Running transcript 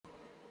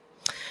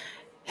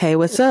Hey,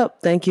 what's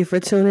up? Thank you for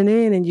tuning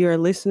in, and you are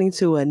listening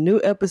to a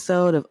new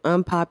episode of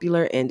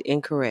Unpopular and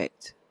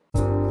Incorrect.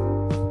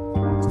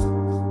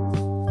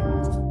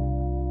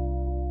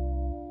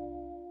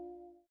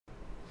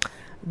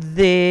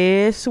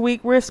 This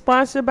week, we're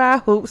sponsored by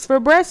Hoops for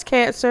Breast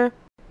Cancer.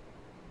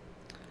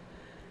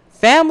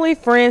 Family,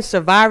 friends,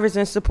 survivors,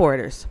 and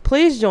supporters,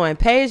 please join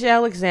Paige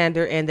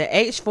Alexander and the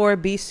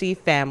H4BC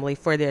family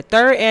for their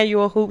third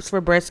annual Hoops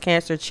for Breast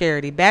Cancer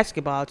charity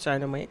basketball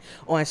tournament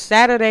on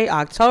Saturday,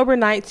 October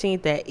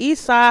 19th at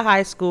Eastside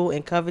High School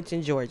in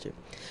Covington, Georgia.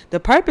 The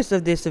purpose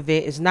of this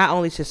event is not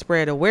only to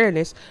spread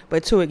awareness,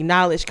 but to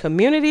acknowledge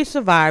community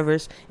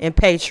survivors and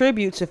pay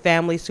tribute to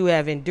families who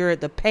have endured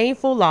the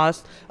painful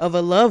loss of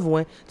a loved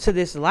one to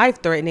this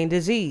life-threatening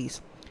disease.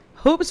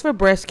 Hoops for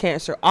Breast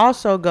Cancer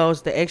also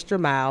goes the extra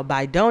mile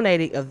by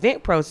donating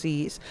event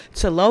proceeds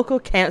to local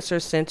cancer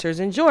centers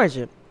in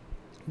Georgia.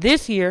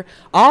 This year,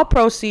 all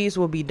proceeds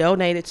will be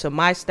donated to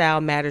My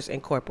Style Matters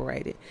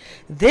Incorporated.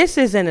 This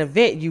is an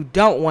event you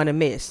don't want to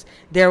miss.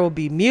 There will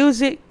be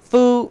music,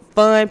 food,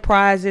 fun,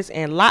 prizes,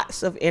 and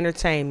lots of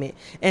entertainment.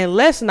 And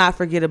let's not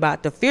forget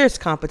about the fierce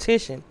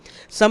competition.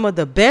 Some of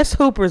the best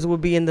hoopers will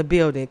be in the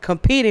building,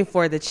 competing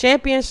for the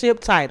championship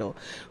title.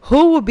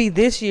 Who will be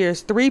this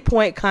year's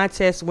three-point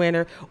contest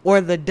winner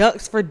or the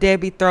Ducks for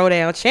Debbie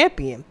Throwdown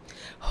champion?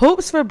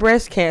 Hoops for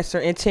Breast Cancer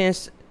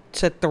intends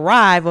to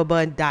thrive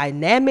among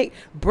dynamic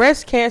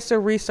breast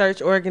cancer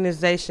research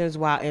organizations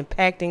while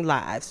impacting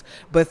lives.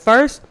 But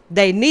first,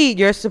 they need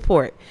your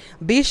support.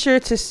 Be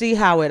sure to see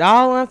how it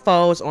all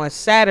unfolds on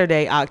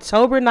Saturday,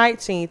 October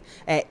 19th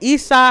at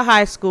Eastside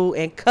High School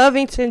in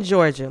Covington,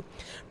 Georgia.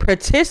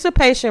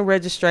 Participation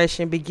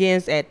registration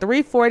begins at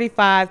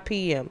 3:45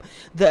 p.m.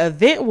 The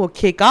event will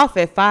kick off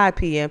at 5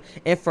 p.m.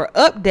 And for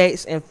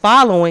updates and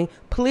following,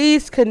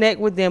 please connect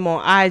with them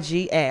on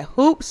IG at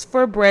Hoops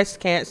for Breast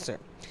Cancer.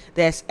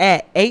 That's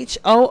at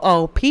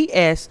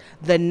HOOPS,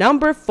 the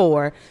number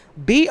 4,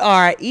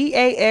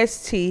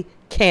 BREAST,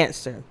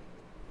 cancer.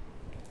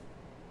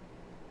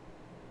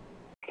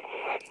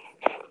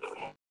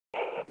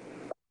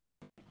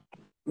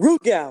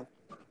 Root gal.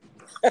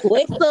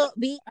 What's up,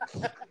 bitch?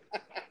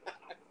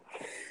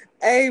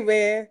 Hey,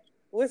 man.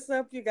 What's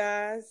up, you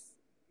guys?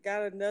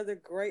 Got another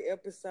great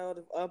episode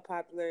of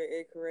Unpopular and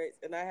Incorrect.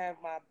 And I have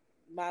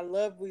my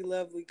lovely,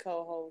 lovely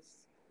co-host,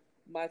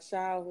 my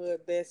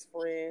childhood best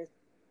friend,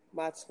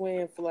 my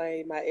twin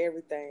flame, my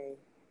everything,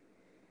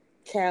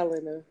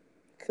 Kalina.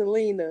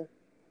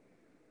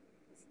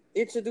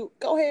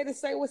 Go ahead and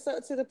say what's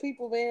up to the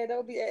people, man.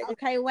 Don't be acting.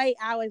 Okay, wait.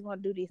 I always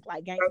want to do this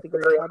like gangster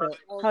girl.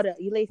 Hold up.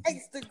 You listen.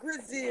 Gangsta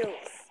Grizzles.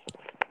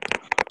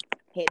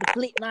 Had to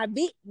flip my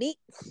bitch.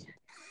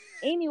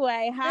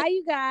 Anyway, hi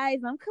you guys.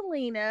 I'm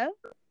Kalina.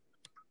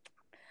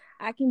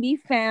 I can be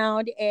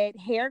found at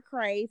Hair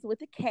Craze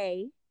with a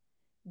K,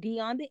 D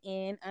on the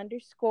end,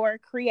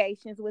 _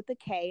 creations with a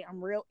K.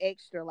 I'm real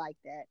extra like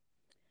that.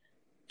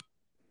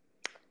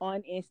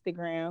 On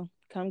Instagram.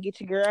 Come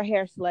get your girl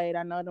hair slayed.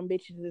 I know them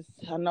bitches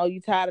I know you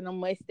tired of them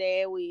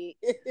mustache wig.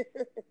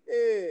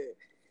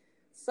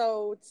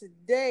 So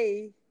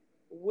today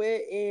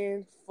we're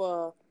in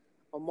for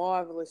a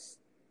marvelous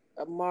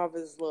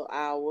little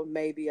hour,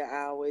 maybe an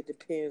hour. It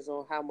depends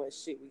on how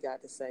much shit we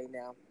got to say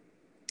now.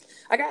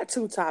 I got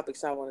two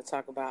topics I want to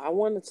talk about. I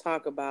want to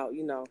talk about,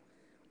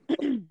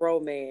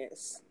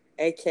 romance,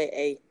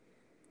 aka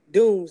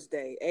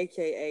doomsday,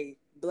 aka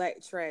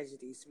black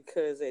tragedies,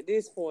 because at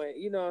this point,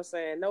 you know what I'm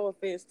saying, no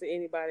offense to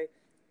anybody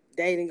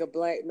dating a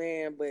black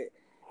man, but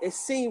it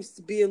seems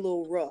to be a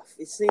little rough.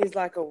 It seems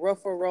like a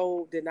rougher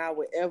road than I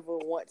would ever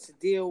want to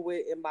deal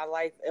with in my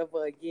life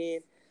ever again.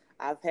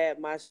 I've had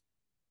my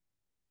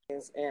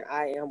and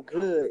I am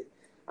good.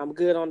 I'm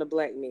good on the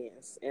black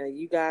men's. And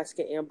you guys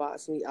can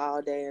inbox me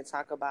all day and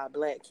talk about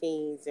black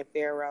kings and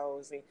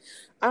pharaohs and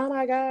oh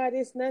my God,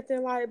 it's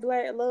nothing like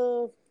black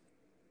love.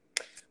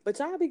 But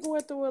y'all be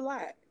going through a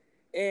lot.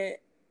 And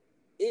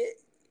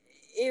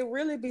it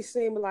really be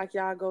seeming like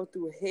y'all go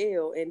through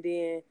hell and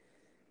then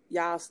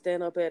y'all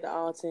stand up at the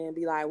altar and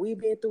be like, we've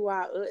been through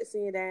our ups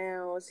and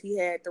downs. He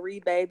had 3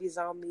 babies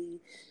on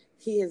me.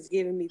 He has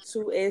given me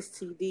 2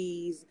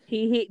 STDs.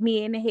 He hit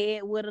me in the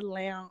head with a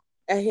lamp.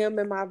 And him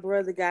and my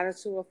brother got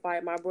into a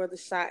fight. My brother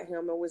shot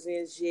him and was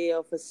in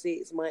jail for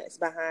 6 months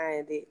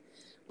behind it.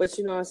 But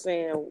you know what I'm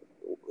saying?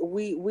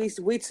 We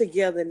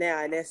together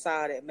now, and that's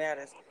all that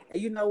matters.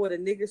 And you know what a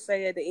nigga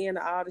say at the end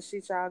of all the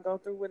shit y'all go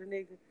through with a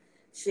nigga?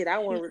 Shit, I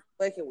wasn't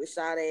fucking with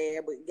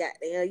Sade, but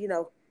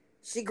goddamn,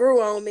 she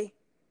grew on me.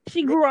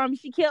 She grew on me.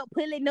 She kept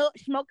pulling up,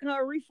 smoking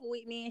her reefer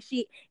with me and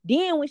shit.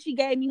 Then when she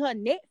gave me her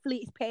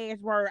Netflix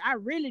password, I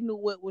really knew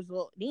what was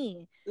up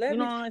then. You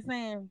know what I'm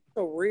saying?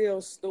 A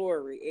real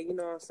story. And you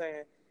know what I'm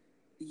saying?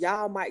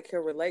 Y'all might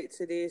can relate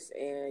to this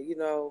and,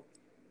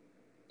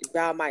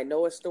 y'all might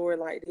know a story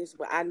like this,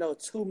 but I know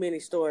too many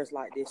stories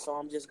like this, so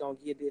I'm just going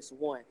to give this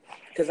one.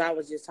 Because I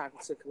was just talking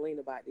to Colleen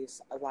about this,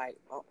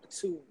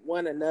 to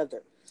one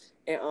another.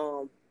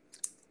 And,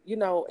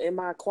 in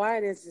my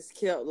quiet as just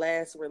kept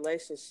last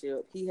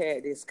relationship, he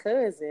had this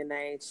cousin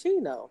named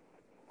Chino.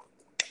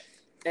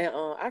 And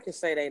I can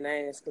say their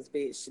names because,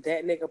 bitch,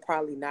 that nigga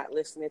probably not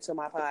listening to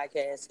my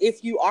podcast.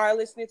 If you are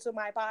listening to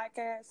my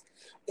podcast,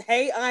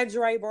 hey,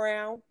 Andre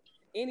Brown.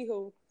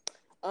 Anywho,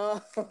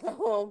 um,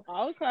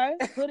 Okay,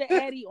 put an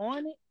Addy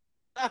on it.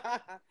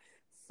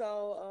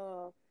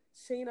 so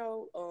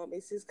Chino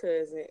is his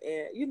cousin,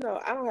 and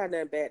I don't have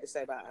nothing bad to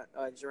say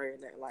about Dre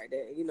and nothing like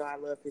that. I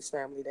love his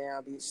family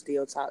down, but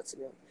still talk to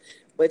them.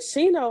 But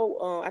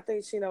Chino, I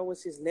think Chino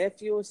was his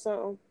nephew or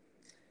something.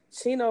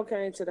 Chino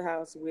came to the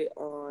house with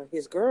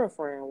his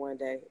girlfriend one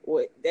day.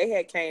 Well, they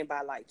had came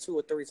by like 2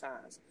 or 3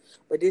 times,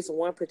 but this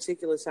one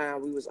particular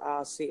time we was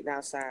all sitting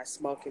outside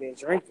smoking and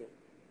drinking.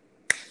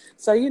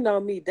 So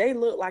me, they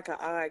look like an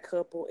odd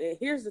couple. And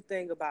here's the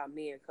thing about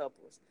me and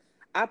couples.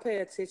 I pay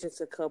attention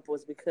to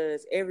couples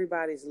because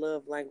everybody's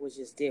love language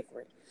is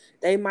different.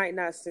 They might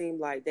not seem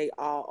like they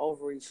all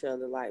over each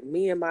other. Like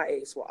me and my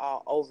ex were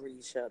all over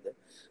each other.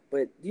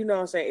 But you know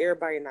what I'm saying?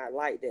 Everybody not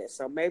like that.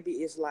 So maybe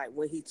it's like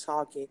when he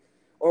talking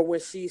or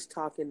when she's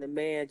talking, the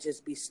man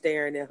just be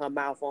staring in her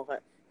mouth on her,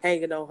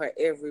 hanging on her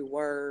every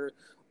word.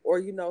 Or,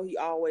 he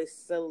always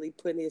subtly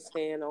putting his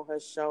hand on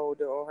her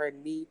shoulder or her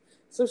knee.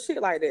 So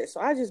shit like that.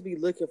 So I just be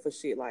looking for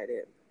shit like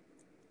that.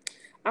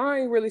 I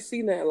ain't really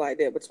see nothing like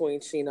that between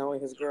Chino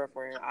and his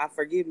girlfriend. I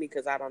forgive me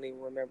because I don't even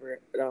remember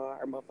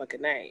her motherfucking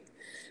name.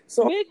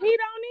 So Bitch, he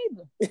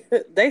don't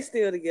either. they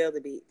still together,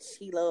 bitch.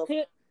 He love.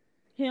 He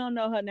don't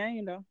know her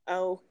name though. Oh,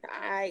 all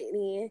right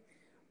then.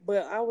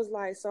 But I was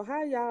like, so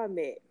how y'all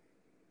met?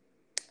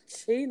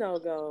 Chino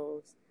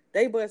goes.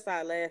 They bust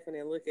out laughing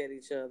and look at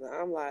each other.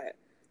 I'm like,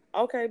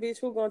 okay, bitch,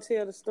 who gonna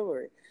tell the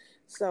story?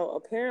 So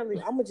apparently,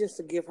 I'm gonna just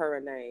to give her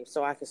a name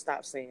so I can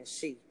stop saying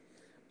she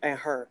and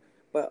her.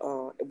 But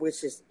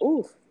which is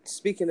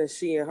speaking of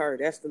she and her,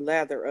 that's the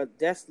lather.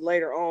 That's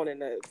later on in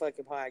the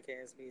fucking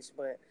podcast, bitch.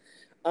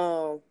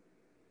 But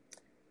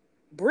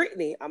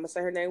Brittany, I'm gonna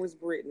say her name was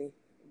Brittany.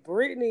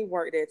 Brittany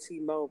worked at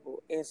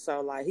T-Mobile, and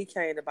so like he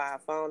came to buy a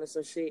phone and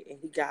some shit, and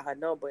he got her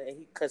number,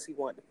 and because he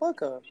wanted to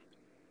fuck her.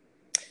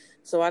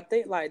 So I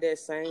think like that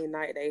same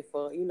night they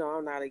fuck.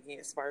 I'm not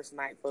against first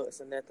night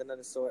fucks or nothing of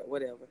the sort,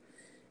 whatever.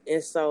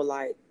 And so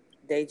like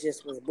they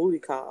just was booty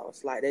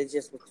calls. Like they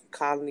just was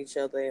calling each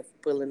other and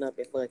pulling up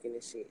and fucking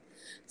and shit.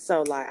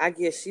 So like I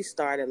guess she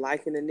started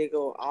liking the nigga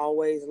or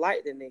always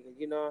liked the nigga.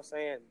 You know what I'm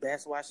saying?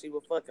 That's why she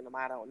was fucking him.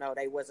 I don't know.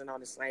 They wasn't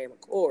on the same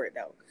accord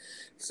though.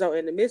 So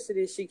in the midst of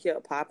this, she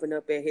kept popping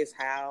up at his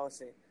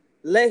house and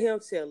let him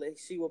tell it.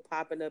 She was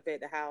popping up at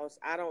the house.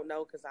 I don't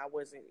know because I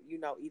wasn't,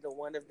 either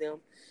one of them.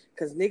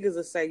 Because niggas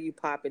will say you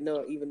popping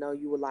up even though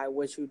you were like,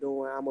 what you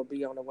doing? I'm going to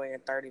be on the way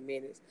in 30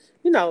 minutes.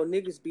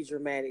 Niggas be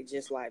dramatic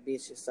just like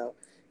bitches. So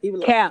he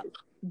was cap.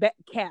 like,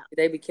 cap.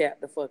 They be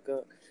capped the fuck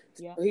up.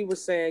 Yeah. So he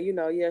was saying,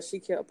 yeah, she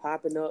kept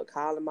popping up,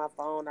 calling my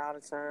phone all the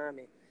time.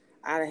 And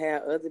I'd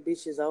had other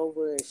bitches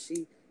over and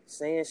she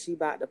saying she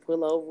about to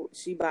pull over.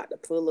 She about to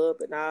pull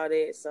up and all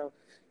that. So,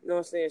 you know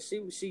what I'm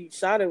saying? She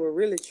shot it was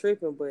really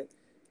tripping, but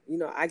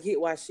I get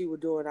why she was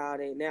doing all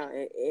that now.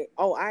 And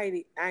I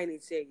ain't even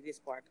tell you this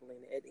part,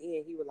 Kalina. At the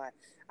end, he was like,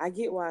 I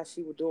get why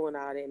she was doing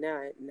all that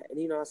now. And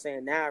you know what I'm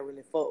saying? Now I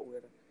really fuck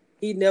with her.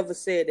 He never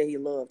said that he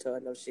loved her or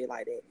no shit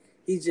like that.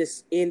 He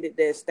just ended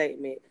that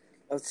statement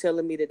of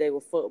telling me that they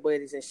were fuck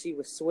buddies and she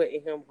was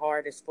sweating him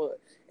hard as fuck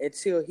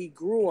until he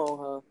grew on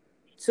her,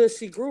 till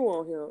she grew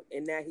on him,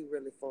 and now he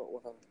really fucked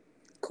with her.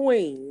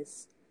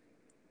 Queens,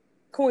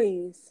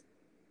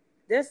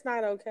 that's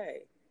not okay.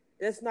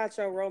 That's not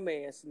your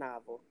romance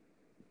novel.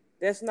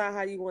 That's not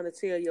how you want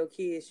to tell your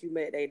kids you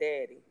met their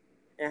daddy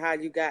and how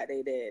you got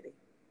their daddy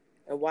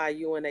and why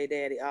you and their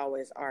daddy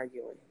always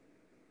arguing.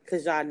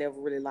 Because y'all never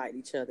really liked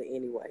each other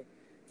anyway.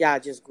 Y'all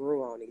just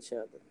grew on each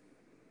other.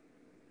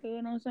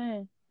 You know what I'm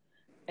saying?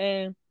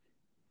 And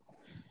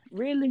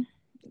really,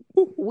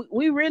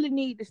 we really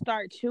need to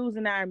start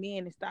choosing our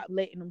men and stop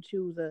letting them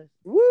choose us.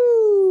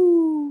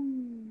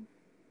 Woo!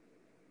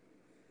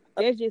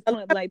 That's just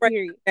point blank,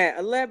 period.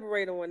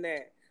 Elaborate on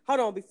that. Hold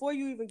on, before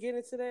you even get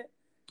into that,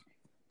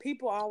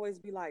 people always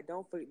be like,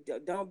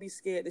 don't be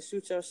scared to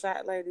shoot your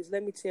shot, ladies.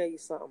 Let me tell you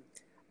something.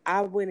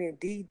 I went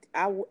in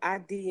I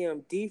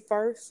DM'd D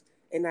first,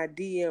 and I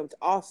DM'd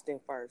Austin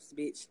first,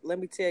 bitch. Let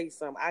me tell you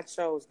something. I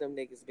chose them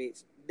niggas,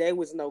 bitch. They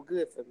was no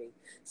good for me.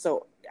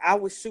 So I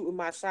was shooting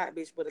my shot,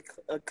 bitch, but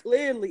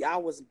clearly I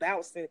was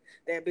bouncing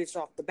that bitch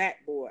off the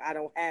backboard. I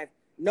don't have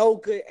no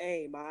good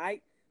aim, all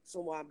right?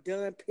 So I'm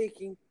done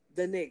picking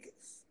the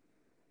niggas.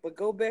 But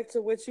go back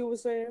to what you were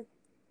saying.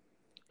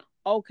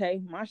 Okay,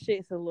 my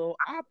shit's a little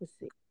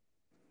opposite.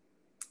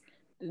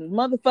 The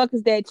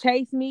motherfuckers that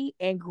chased me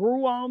and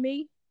grew on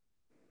me,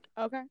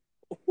 okay?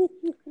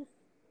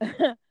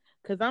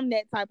 Cause I'm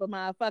that type of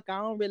motherfucker.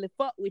 I don't really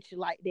fuck with you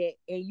like that.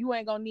 And you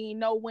ain't gonna need to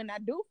know when I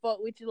do fuck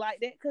with you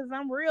like that. Cause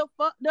I'm real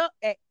fucked up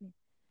acting.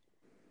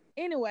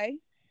 Anyway,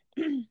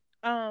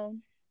 all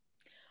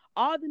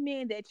the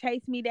men that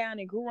chased me down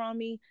and grew on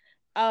me,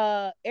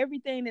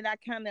 everything that I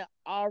kind of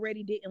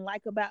already didn't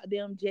like about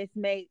them just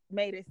made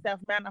itself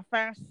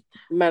manifest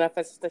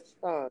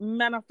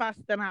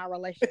in our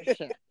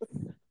relationship.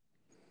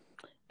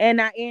 And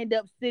I end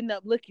up sitting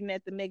up looking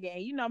at the nigga,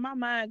 and my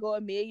mind go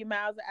a million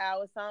miles an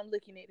hour. So I'm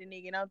looking at the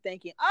nigga and I'm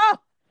thinking, oh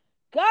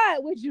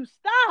God, would you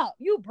stop?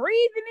 You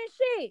breathing and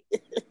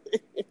shit.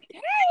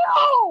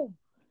 Damn.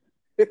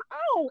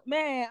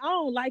 I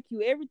don't like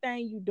you.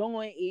 Everything you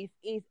doing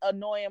is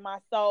annoying my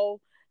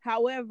soul.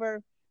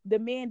 However, the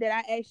men that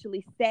I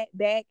actually sat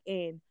back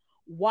and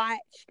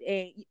watched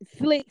and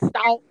slick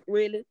stalked,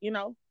 really,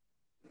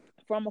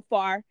 from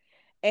afar,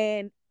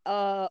 and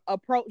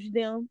approached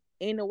them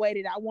in the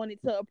way that I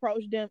wanted to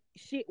approach them,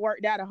 shit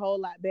worked out a whole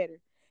lot better.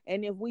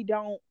 And if we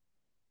don't,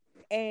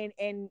 and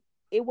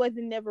it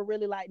wasn't never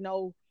really like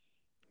no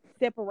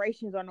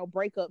separations or no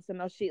breakups and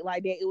no shit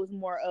like that. It was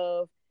more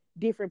of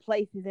different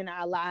places in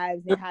our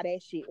lives and how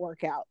that shit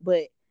work out.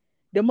 But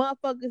the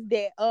motherfuckers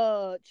that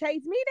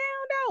chased me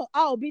down though,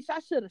 oh bitch, I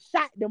should have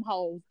shot them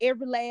hoes,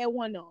 every last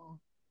one of them.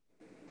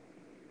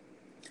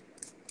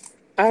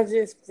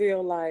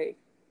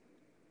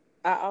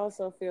 I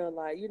also feel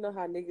like, you know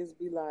how niggas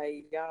be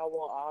like, y'all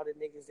want all the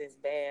niggas that's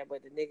bad,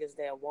 but the niggas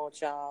that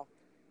want y'all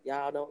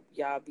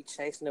be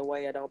chasing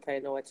away or don't pay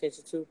no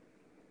attention to.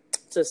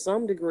 To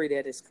some degree,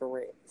 that is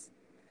correct.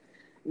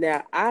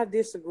 Now, I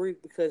disagree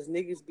because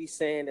niggas be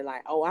saying that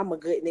like, oh, I'm a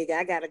good nigga,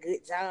 I got a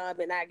good job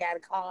and I got a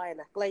car and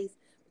a place,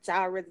 but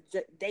y'all rather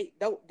date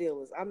dope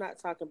dealers. I'm not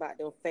talking about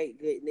them fake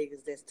good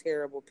niggas that's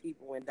terrible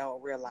people and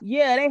don't realize.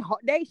 Yeah,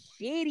 they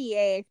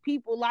shitty ass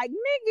people. Like,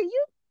 nigga,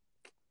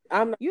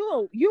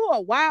 you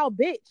a wild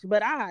bitch,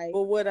 but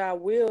But what I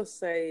will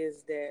say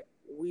is that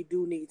we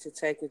do need to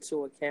take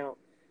into account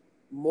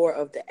more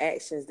of the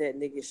actions that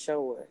niggas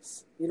show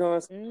us. You know what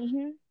I'm saying?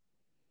 Mm-hmm.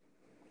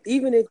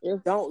 Even if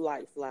you don't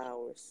like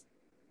flowers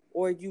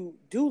or you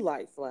do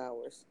like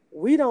flowers,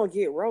 we don't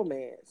get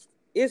romanced.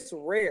 It's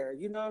rare.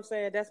 You know what I'm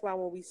saying? That's why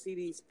when we see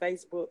these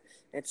Facebook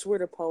and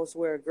Twitter posts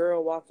where a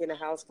girl walk in the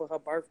house for her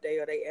birthday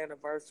or their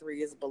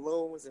anniversary, is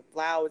balloons and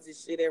flowers and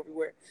shit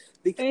everywhere.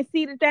 And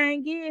see, the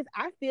thing is,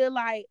 I feel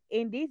like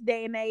in this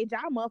day and age,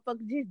 y'all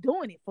motherfuckers just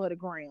doing it for the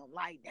gram.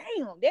 Like,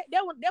 damn,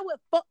 that would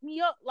fuck me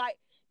up. Like,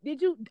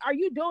 are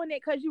you doing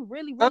it because you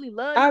really, really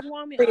love this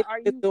woman? Or are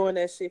you doing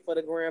that shit for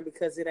the gram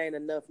because it ain't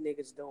enough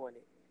niggas doing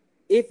it?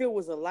 If it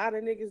was a lot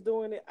of niggas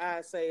doing it,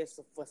 I'd say it's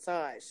a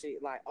facade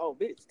shit. Like, oh,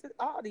 bitch,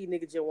 all these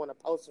niggas just want to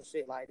post some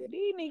shit like that.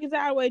 These niggas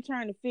always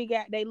trying to figure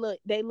out they look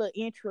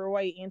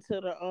entryway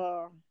into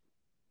the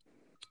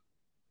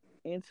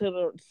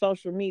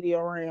social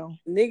media realm.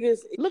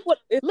 Niggas, look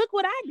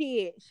what I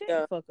did. Shut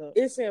the fuck up.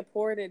 It's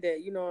important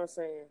that, you know what I'm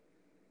saying,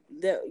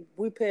 that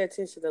we pay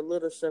attention to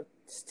little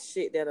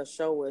shit that'll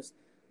show us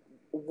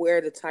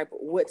what type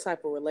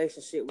of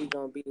relationship we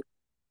gonna be.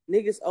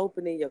 Niggas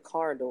opening your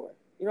car door.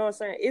 You know what I'm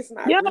saying? It's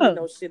not really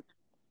no shit.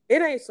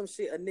 It ain't some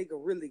shit a nigga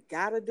really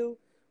gotta do,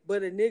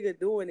 but a nigga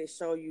doing it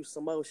show you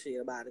some more shit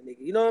about a nigga.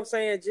 You know what I'm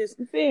saying?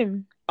 Just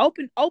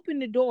open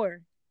the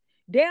door.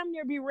 Damn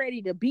near be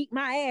ready to beat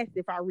my ass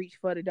if I reach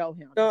for the door.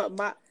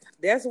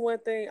 That's one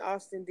thing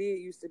Austin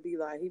did used to be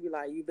like. He'd be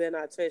like, "You better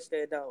not touch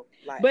that door."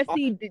 Like, but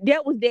see,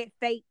 that was that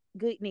fake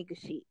good nigga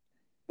shit.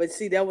 But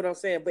see, that's what I'm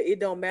saying. But it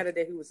don't matter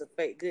that he was a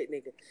fake good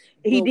nigga.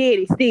 He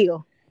did it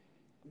still.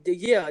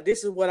 Yeah,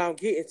 this is what I'm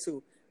getting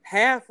to.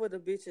 Half of the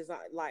bitches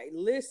are like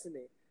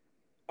listening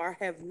or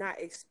have not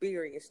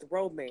experienced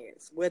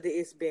romance, whether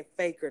it's been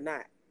fake or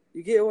not.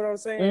 You get what I'm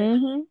saying?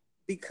 Mm-hmm.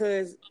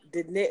 Because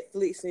the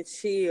Netflix and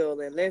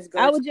chill and let's go.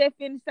 I was just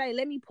finna say,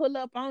 let me pull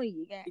up on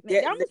you.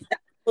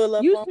 Pull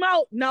up. You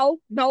smoke? No,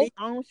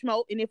 I don't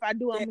smoke. And if I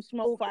do, I'm gonna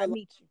smoke before I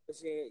meet you.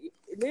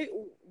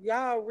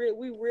 Y'all,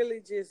 we really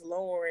just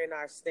lowering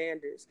our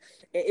standards,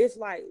 and it's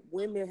like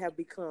women have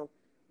become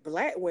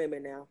black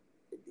women now.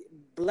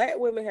 Black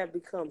women have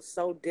become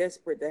so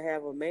desperate to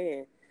have a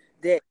man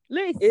that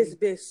it's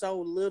been so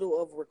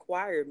little of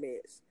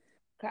requirements.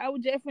 I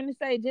was just finna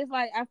say, just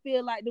like I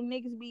feel like them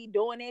niggas be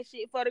doing that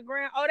shit for the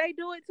gram. Oh, they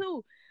do it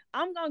too.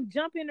 I'm gonna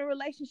jump in a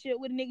relationship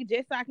with a nigga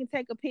just so I can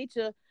take a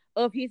picture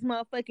of his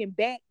motherfucking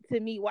back to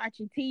me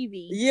watching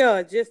TV.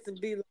 Yeah, just to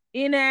be,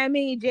 you know what I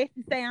mean? Just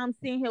to say I'm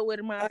sitting here with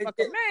a motherfucker.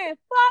 Man,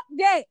 fuck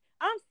that.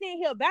 I'm sitting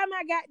here by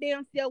my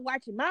goddamn self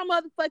watching my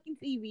motherfucking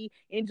TV,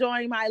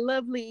 enjoying my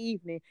lovely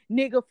evening,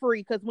 nigga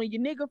free. Because when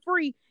you're nigga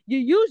free,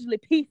 you're usually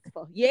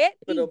peaceful. Yeah,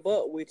 put a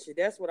butt with you.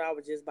 That's what I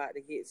was just about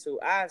to get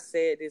to. I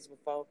said this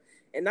before,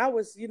 and I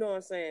was, you know what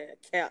I'm saying,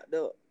 capped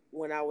up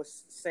when I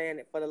was saying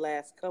it for the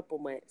last couple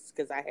months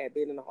because I had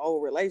been in a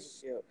whole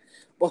relationship.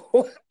 But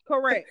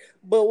correct.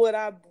 But what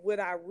I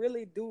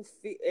really do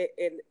feel,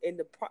 and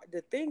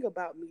the thing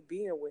about me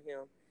being with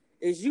him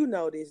is, you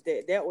notice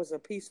that was a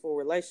peaceful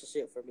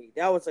relationship for me.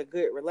 That was a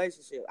good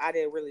relationship. I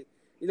didn't really,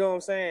 you know what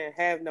I'm saying,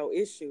 have no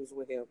issues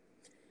with him.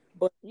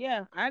 But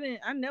yeah, I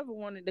never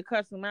wanted to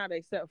cuss him out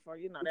except for,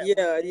 you know,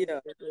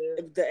 that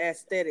the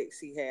aesthetics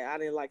he had. I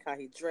didn't like how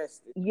he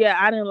dressed it. Yeah,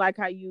 I didn't like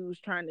how you was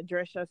trying to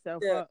dress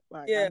yourself up.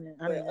 Like,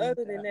 but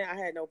other than that, I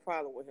had no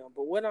problem with him.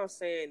 But what I'm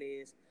saying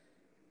is,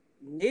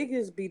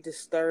 niggas be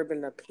disturbing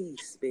the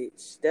peace,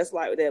 bitch. That's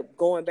like that.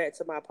 Going back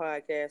to my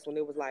podcast when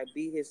it was like,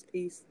 be his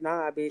peace.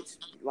 Nah, bitch.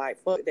 Like,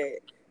 fuck that.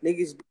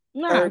 Niggas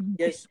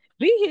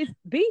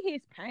be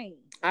his pain.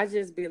 I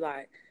just be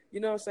like, You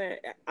know what I'm saying?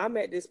 I'm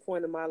at this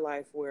point in my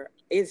life where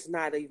it's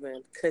not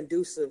even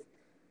conducive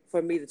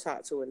for me to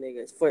talk to a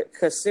nigga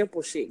cause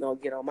simple shit gonna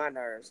get on my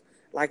nerves.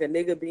 Like a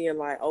nigga being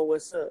like, "Oh,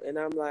 what's up?" and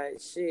I'm like,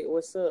 "Shit,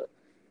 what's up?"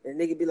 And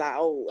nigga be like,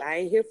 "Oh, I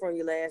ain't hear from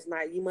you last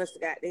night. You must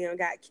have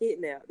got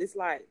kidnapped." It's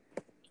like,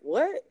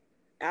 what?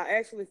 I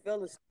actually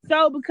fell asleep.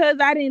 So because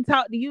I didn't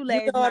talk to you You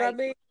last know what I night,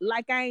 mean?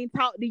 like I ain't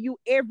talked to you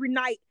every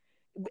night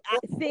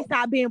since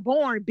I've been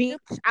born, bitch,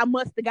 I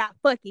must have got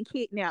fucking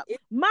kidnapped. It,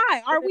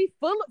 My, are we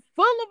full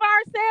of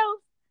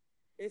ourselves?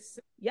 it's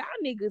Y'all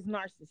niggas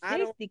I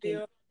don't narcissistic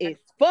feel as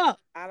fuck.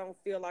 I don't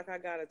feel like I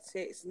gotta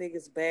text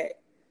niggas back.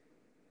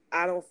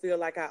 I don't feel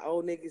like I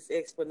owe niggas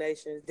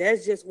explanations.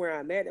 That's just where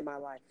I'm at in my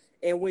life.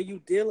 And when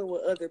you dealing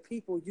with other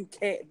people, you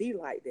can't be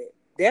like that.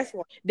 That's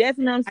why That's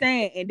what I'm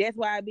saying, and that's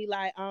why I be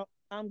like,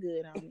 I'm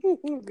good on it.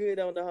 I'm good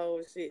on the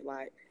whole shit.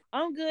 Like,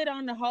 I'm good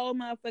on the whole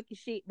motherfucking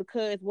shit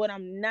because what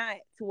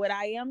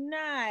I am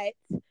not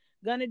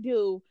gonna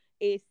do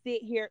is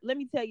sit here. Let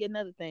me tell you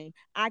another thing.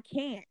 I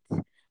can't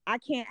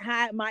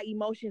hide my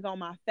emotions on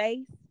my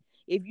face.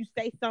 If you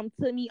say something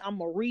to me, I'm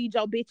gonna read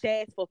your bitch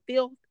ass for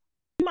filth.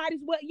 You might as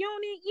well. You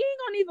ain't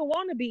gonna even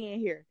want to be in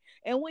here.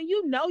 And when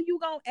you know you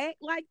gonna act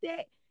like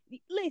that,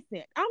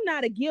 listen. I'm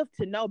not a gift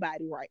to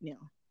nobody right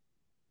now.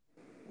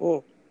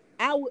 mm,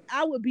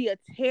 I would be a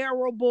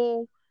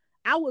terrible.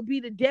 I would be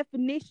the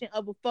definition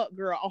of a fuck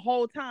girl. A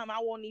whole time I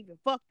won't even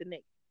fuck the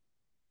nigga.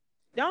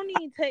 Don't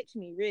even touch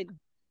me, really.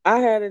 I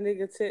had a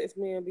nigga text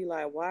me and be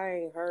like, "Why I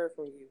ain't heard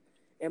from you?"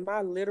 And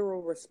my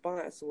literal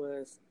response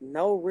was,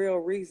 "No real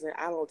reason.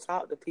 I don't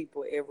talk to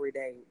people every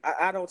day.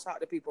 I don't talk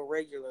to people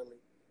regularly."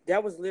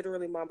 That was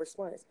literally my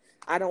response.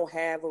 I don't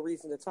have a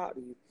reason to talk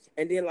to you.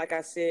 And then, like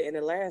I said in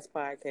the last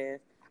podcast,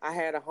 I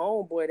had a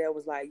homeboy that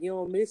was like, "You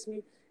don't miss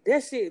me?"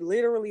 That shit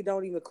literally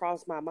don't even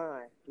cross my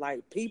mind.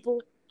 Like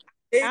people,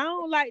 I it,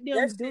 don't like that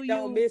them. Do shit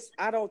don't you? miss.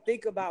 I don't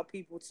think about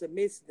people to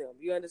miss them.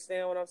 You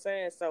understand what I'm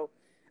saying? So,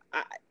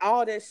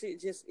 all that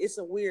shit just it's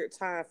a weird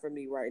time for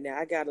me right now.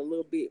 I got a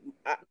little bit,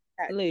 I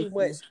got too much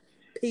Listen,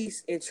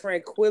 peace and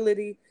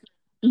tranquility.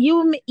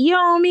 you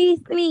don't miss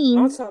I'm me.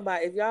 talking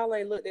about if y'all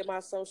ain't looked at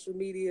my social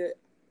media,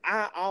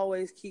 I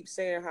always keep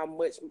saying how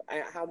much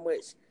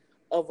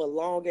of a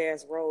long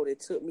ass road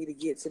it took me to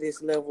get to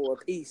this level of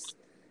peace.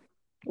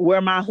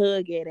 Where my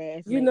hug at,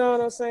 ass You know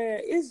what niggas. I'm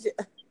saying? It's just,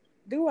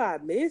 do I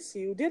miss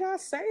you? Did I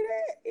say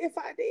that? If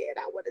I did,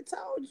 I would have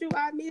told you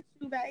I miss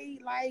you, babe.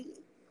 Like,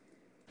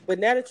 but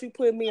now that you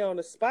put me on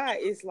the spot,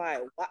 it's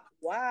like,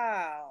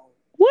 wow.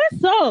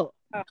 What's up?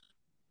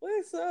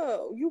 What's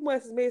up? You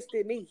must have missed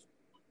it me.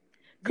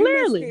 You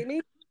missed Clearly, it me.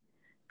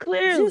 Just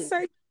clearly.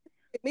 say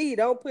me.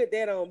 Don't put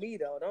that on me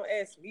though. Don't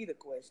ask me the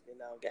question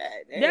though. God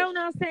That's damn. what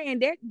I'm saying.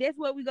 That's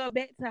where we go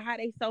back to how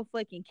they so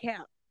fucking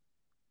cap.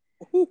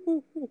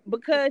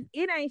 Because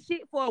it ain't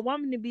shit for a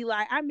woman to be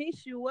like, I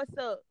miss you, what's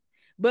up?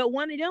 But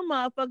one of them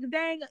motherfuckers,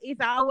 dang, it's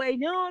always,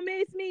 you don't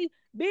miss me.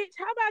 Bitch,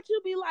 how about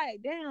you be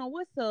like, damn,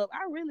 what's up?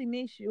 I really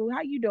miss you.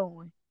 How you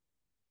doing?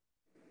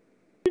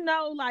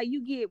 Like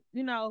you get,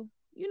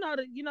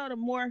 the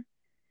more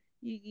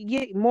you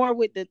get more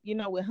with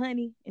with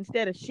honey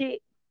instead of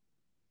shit.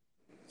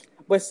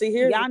 But see,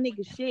 Y'all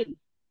niggas shitty.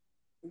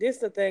 this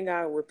the thing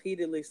I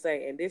repeatedly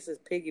say, and this is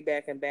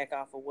piggybacking back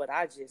off of what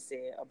I just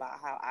said about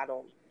how I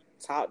don't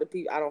talk to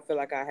people. I don't feel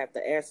like I have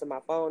to answer my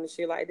phone and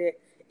shit like that.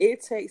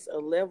 It takes a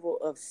level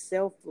of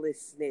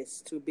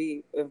selflessness to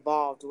be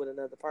involved with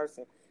another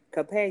person,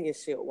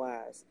 companionship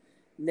wise.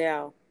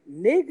 Now,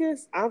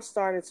 niggas, I'm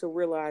starting to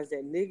realize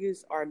that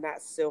niggas are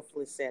not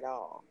selfless at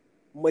all.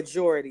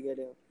 Majority of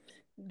them.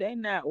 They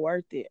not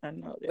worth it. I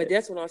know But that.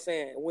 that's what I'm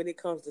saying. When it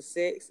comes to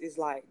sex, it's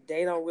like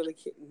they don't really.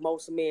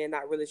 Most men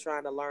not really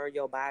trying to learn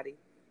your body.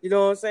 You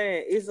know what I'm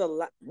saying? It's a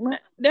lot.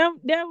 That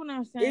what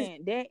I'm It's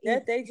saying. That is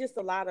that they just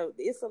a lot of.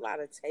 It's a lot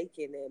of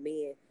taking that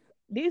men.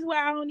 this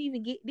why I don't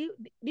even get this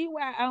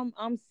why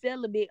I'm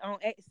celibate on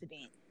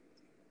accident.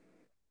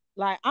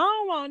 Like I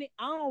don't want it.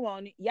 I don't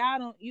want it. Y'all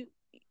don't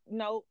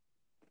know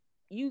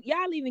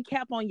y'all even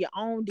cap on your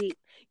own dick.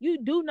 You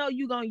do know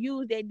you gonna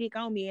use that dick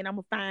on me and I'm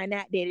gonna find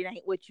out that it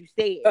ain't what you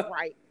said,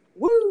 right?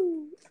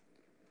 Woo!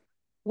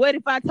 What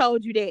if I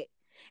told you that?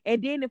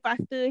 And then if I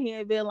stood here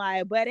and be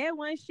like, but that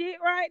one shit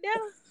right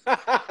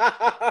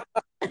there,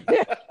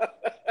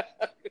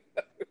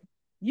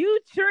 you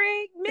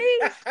tricked me.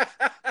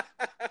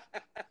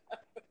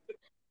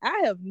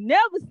 I have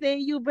never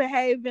seen you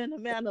behave in a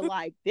manner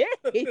like this.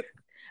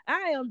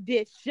 I am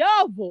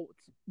disheveled,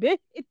 bitch,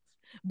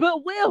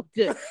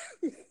 bewildered.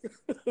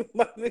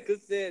 My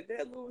nigga said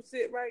that little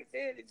shit right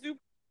there. Did you?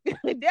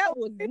 That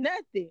was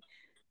nothing.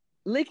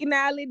 Looking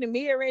out in the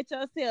mirror at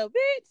yourself,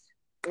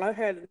 bitch. I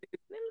had a Let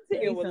me tell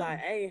nigga you was like,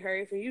 something. I ain't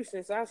heard from you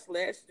since I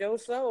slashed your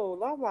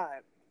soul. I'm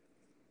like,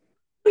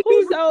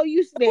 Who told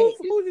you that?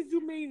 who did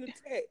you mean to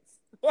text?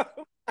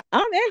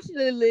 I'm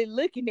actually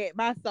looking at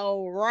my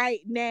soul right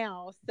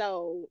now.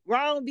 So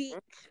wrong bitch,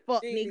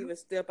 fuck Didn't nigga. even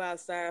step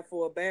outside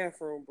for a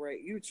bathroom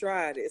break. You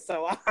tried it,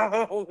 so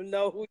I don't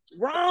know.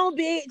 Wrong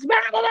bitch. Blah,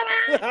 blah,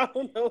 blah, blah. I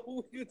don't know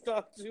who you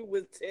thought you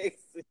was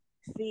texting.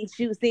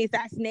 Since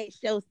I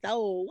snatched your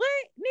soul.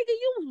 What? Nigga,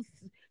 you was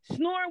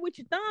snoring with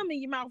your thumb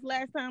in your mouth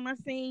last time I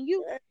seen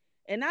you.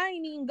 And I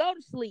ain't even go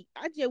to sleep.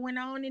 I just went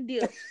on and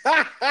dipped.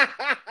 Cause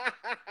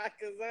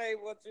I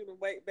ain't want you to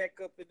wake back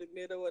up in the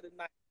middle of the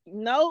night.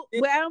 Nope,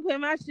 but I don't put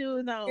my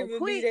shoes on. Giving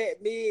Quick. me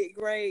that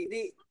mid-grade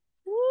dick.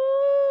 Woo,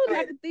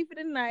 like a thief of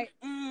the night.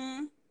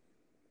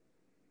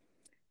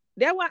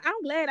 That's why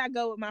I'm glad I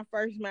go with my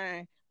first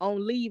mind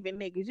on leaving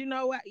niggas. You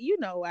know what? You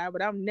know why,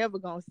 but I'm never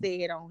gonna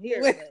say it on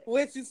here.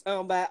 What you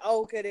talking about?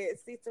 Oh, cause that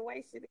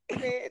situation.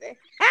 The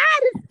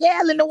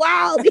scale in the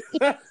wall.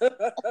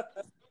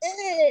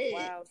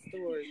 Wild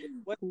story.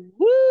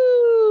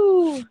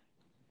 Woo!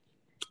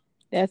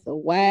 That's a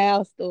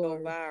wild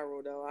story. Go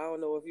viral though. I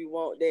don't know if you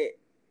want that.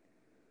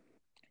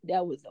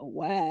 That was a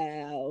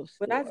wild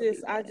story. But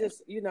I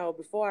just,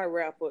 before I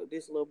wrap up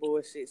this little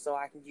bullshit, so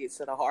I can get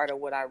to the heart of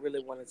what I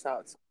really want to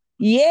talk to.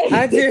 Yeah.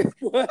 I just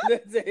want to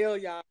tell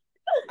y'all,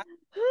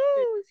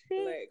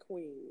 Black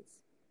queens,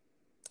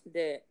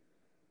 that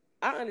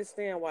I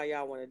understand why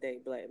y'all want to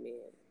date black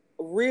men.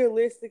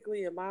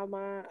 Realistically, in my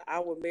mind, I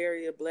would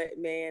marry a black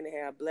man and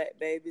have black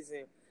babies,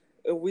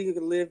 and we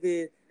could live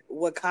in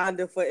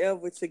Wakanda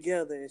forever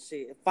together and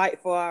shit, and fight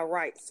for our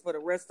rights for the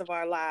rest of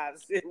our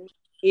lives.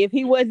 If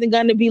he wasn't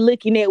gonna be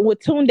looking at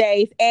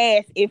Watunde's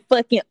ass and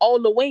fucking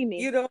older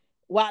women,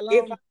 while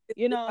I'm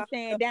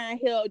saying, down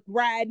here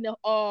riding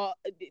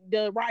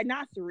the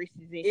rhinoceroses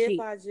and shit. If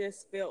I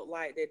just felt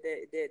like that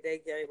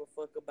they gave a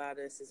fuck about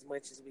us as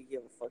much as we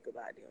give a fuck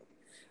about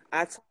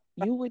them,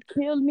 you would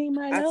kill me,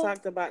 my love. I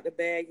talked about the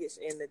baggage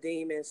and the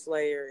demon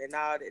slayer and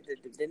all the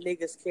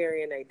niggas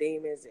carrying their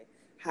demons and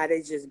how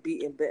they just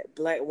beating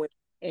black women.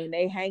 And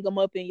they hang them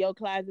up in your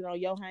closet on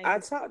your hanger. I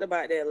talked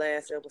about that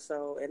last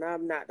episode, and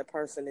I'm not the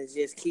person that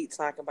just keep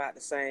talking about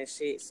the same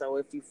shit. So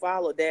if you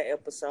follow that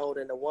episode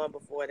and the one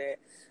before that,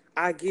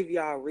 I give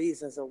y'all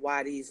reasons of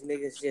why these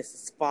niggas just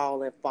is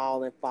falling.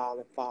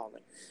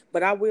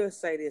 But I will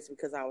say this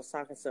because I was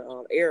talking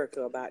to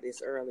Erica about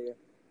this earlier.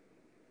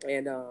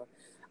 And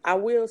I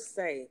will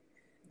say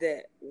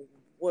that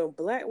when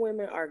black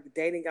women are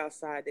dating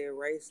outside their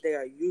race, they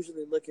are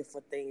usually looking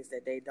for things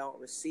that they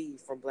don't receive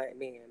from black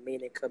men,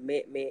 meaning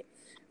commitment,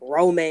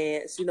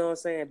 romance, you know what I'm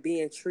saying?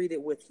 Being treated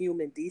with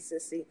human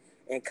decency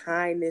and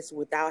kindness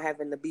without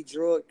having to be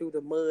drugged through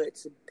the mud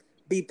to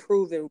be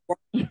proven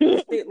wrong,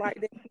 shit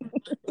like that.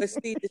 But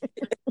see,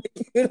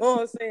 you know what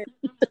I'm saying?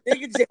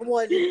 Nigga just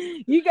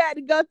wanted you got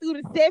to go through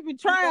the 7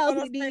 trials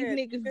with these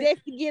niggas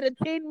just to get a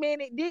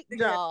 10-minute dick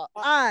job.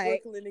 All right.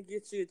 Brooklyn and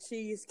get you a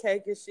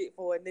cheesecake and shit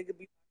for a nigga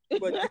be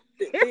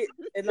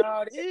and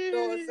all that, you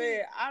know what I'm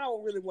saying? I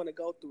don't really want to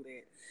go through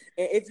that.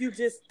 And if you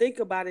just think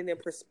about it in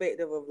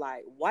perspective of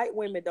like, white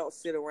women don't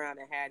sit around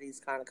and have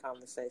these kind of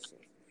conversations.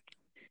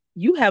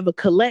 You have a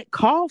collect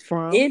call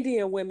from.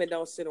 Indian women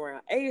don't sit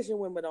around. Asian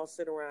women don't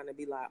sit around and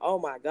be like, oh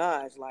my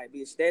gosh, like,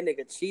 bitch, that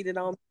nigga cheated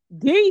on me.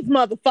 These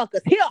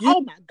motherfuckers here,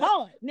 oh my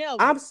God.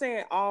 Never. I'm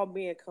saying all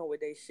men come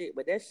with their shit,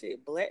 but that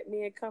shit black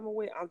men coming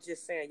with, I'm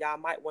just saying y'all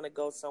might want to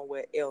go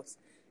somewhere else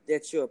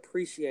that you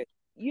appreciate.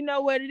 You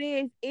know what it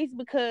is? It's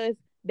because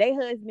they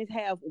husbands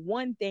have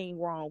one thing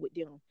wrong with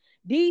them.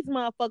 These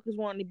motherfuckers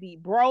want to be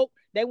broke.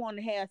 They want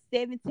to have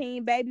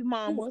 17 baby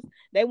mamas.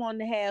 They want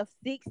to have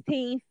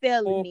 16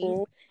 felonies.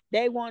 Mm-hmm.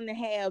 They want to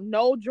have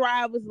no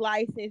driver's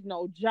license,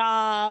 no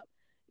job.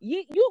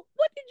 You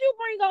what did you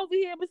bring over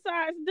here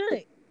besides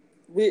dick?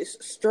 With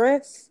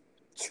stress,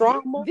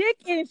 trauma. Dick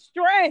and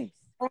stress.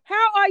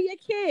 How are your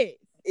kids?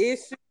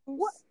 Issues.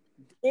 What?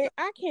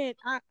 I can't.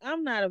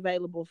 I'm not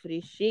available for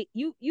this shit.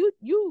 You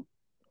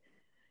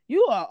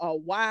are a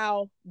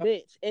wild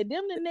bitch. And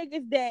them the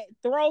niggas that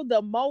throw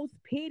the most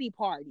pity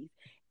parties.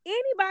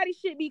 Anybody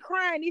should be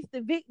crying. It's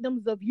the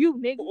victims of you,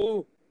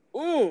 nigga.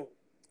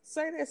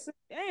 Say that.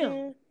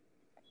 Damn.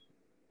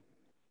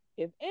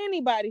 If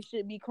anybody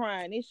should be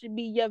crying, it should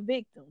be your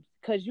victims.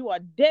 Because you are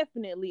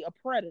definitely a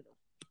predator.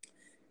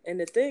 And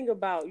the thing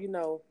about,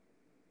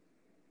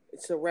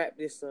 to wrap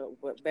this up,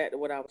 but back to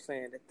what I was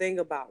saying, the thing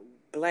about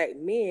black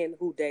men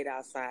who date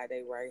outside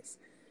their race,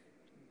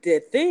 the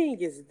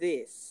thing is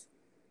this.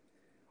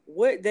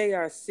 What they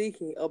are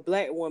seeking, a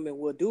black woman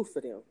will do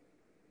for them.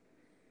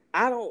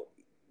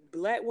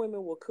 Black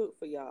women will cook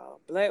for y'all.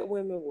 Black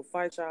women will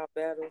fight y'all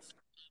battles.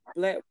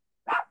 Black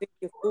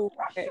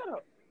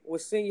will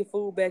send your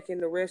food back in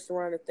the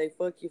restaurant if they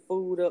fuck your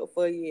food up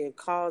for you and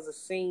cause a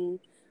scene.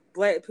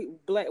 Black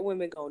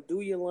women gonna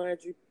do your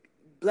laundry.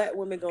 Black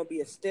women gonna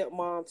be a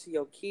stepmom to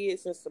your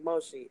kids and some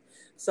more shit.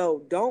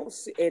 So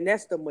and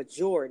that's the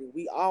majority.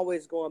 We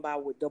always going by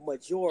with the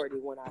majority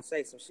when I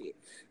say some shit.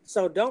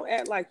 So don't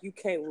act like you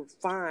can't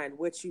find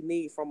what you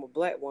need from a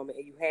black woman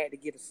and you had to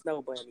get a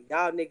snow bunny.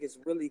 Y'all niggas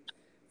really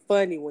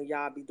funny when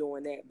y'all be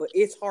doing that. But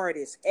it's hard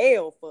as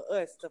hell for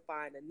us to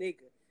find a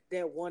nigga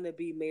that want to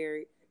be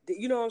married.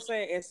 You know what I'm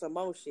saying? And some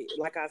more shit.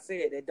 Like I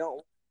said, that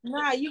don't.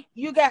 Nah,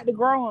 you got to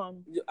grow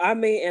them. I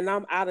mean, and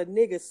I'm out of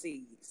nigga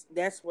seeds.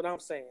 That's what I'm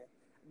saying.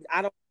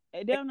 I don't.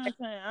 They don't know what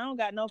I'm saying. I don't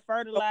got no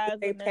fertilizer.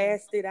 They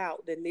passed it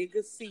out. The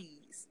nigga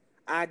seeds.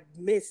 I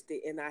missed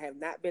it, and I have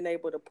not been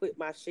able to put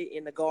my shit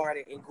in the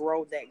garden and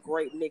grow that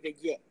great nigga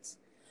yet.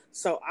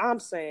 So I'm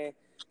saying,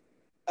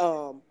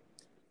 um,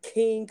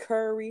 King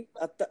Curry.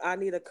 I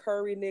need a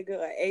Curry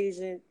nigga, an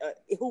Asian,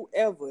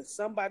 whoever,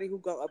 somebody who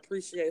gonna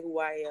appreciate who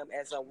I am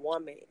as a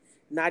woman,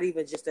 not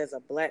even just as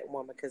a black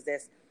woman, because you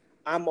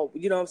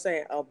know what I'm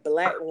saying. A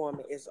black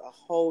woman is a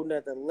whole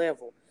nother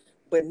level,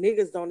 but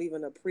niggas not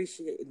even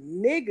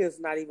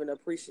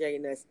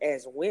appreciating us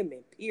as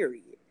women.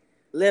 Period.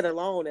 Let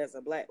alone as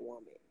a black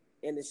woman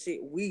and the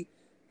shit we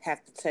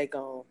have to take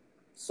on.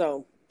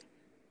 So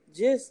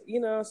just, you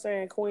know what I'm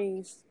saying,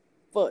 queens,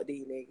 fuck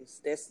these niggas.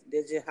 That's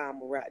just how I'm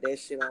gonna wrap that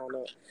shit on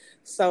up.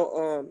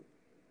 So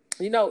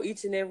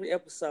each and every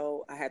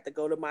episode I have to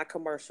go to my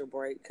commercial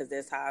break because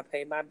that's how I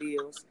pay my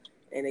bills.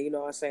 And then, you know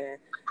what I'm saying,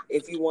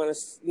 if you want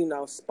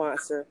to,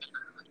 sponsor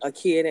a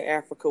kid in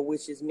Africa,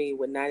 which is me,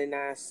 with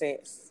 99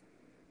 cents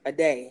a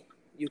day,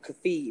 you could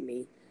feed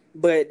me.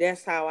 But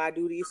that's how I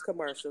do these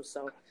commercials.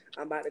 So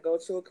I'm about to go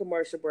to a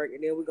commercial break,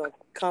 and then we're going to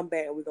come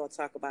back and we're going to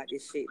talk about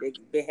this shit that's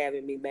been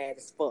having me mad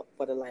as fuck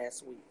for the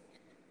last week.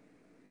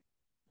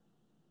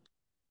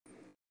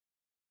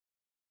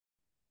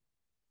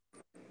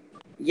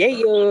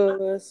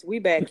 Yes, we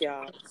back,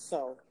 y'all.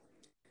 So,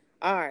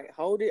 all right,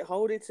 hold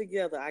it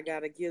together. I got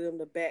to give them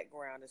the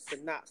background, the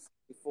synopsis,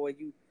 before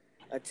you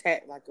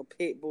attack like a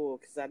pit bull,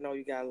 because I know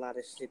you got a lot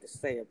of shit to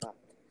say about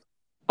it.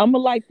 I'm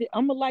gonna like this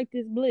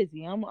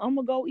Blizzy. I'm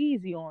gonna go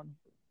easy on him.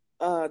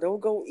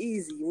 Don't go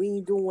easy. We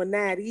ain't doing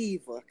that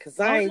either. Cause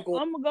I ain't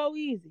going. I'm gonna go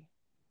easy.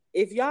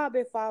 If y'all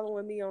been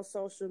following me on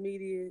social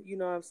media, you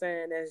know what I'm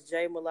saying. That's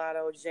J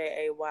Mulatto,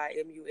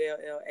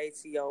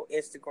 JayMullato,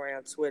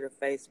 Instagram, Twitter,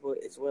 Facebook,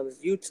 as well as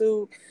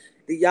YouTube.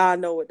 Do y'all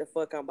know what the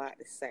fuck I'm about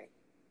to say?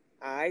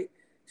 All right.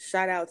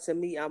 Shout out to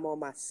me. I'm on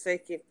my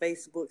second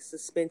Facebook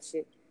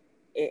suspension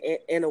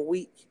in a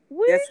week.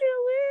 That's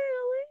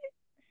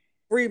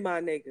free, my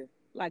nigga.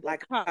 Like a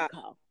cop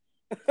call.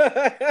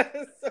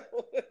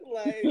 So,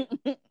 like,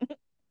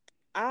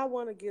 I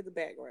want to give the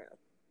background.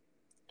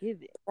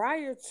 Give it.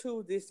 Prior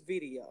to this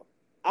video,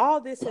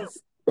 all this has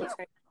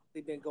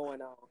been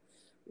going on.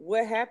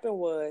 What happened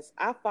was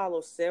I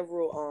follow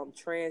several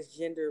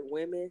transgender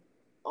women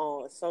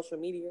on social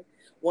media.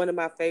 One of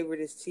my favorite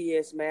is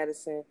T.S.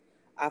 Madison.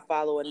 I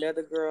follow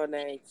another girl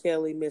named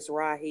Kelly Miss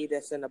Rahi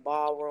that's in the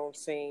ballroom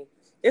scene.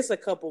 It's a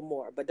couple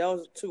more, but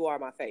those two are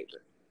my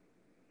favorite.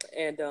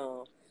 And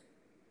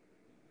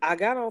I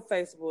got on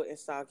Facebook and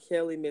saw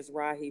Kelly Miss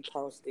Rahi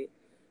posted,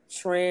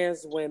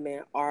 "Trans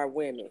women are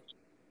women."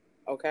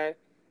 Okay,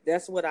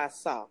 that's what I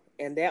saw,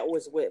 and that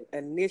was what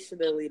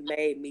initially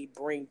made me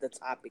bring the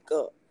topic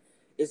up.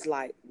 It's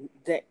like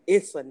that.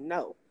 It's a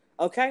no.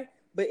 Okay,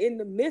 but in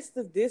the midst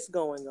of this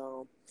going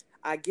on,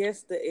 I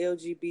guess the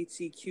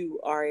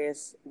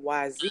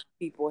LGBTQRSYZ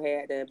people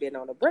had been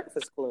on the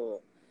Breakfast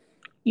Club.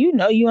 You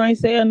know you ain't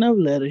say enough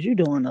letters. You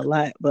doing a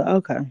lot, but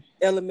okay.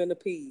 Element of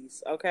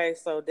Peas. Okay,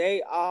 so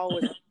they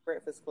always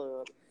Breakfast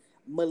Club.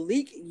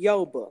 Malik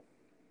Yoba,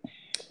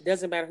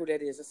 doesn't matter who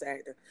that is, it's an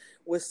actor,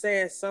 was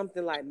saying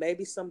something like,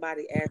 maybe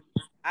somebody asked.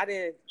 I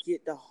didn't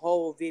get the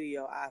whole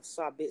video. I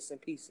saw bits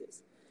and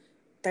pieces.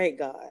 Thank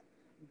God.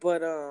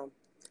 But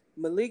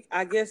Malik,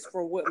 I guess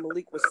from what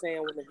Malik was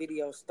saying when the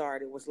video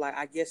started, was like,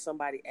 I guess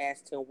somebody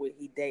asked him would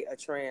he date a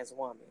trans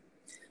woman.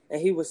 And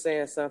he was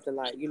saying something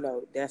like,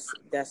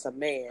 that's a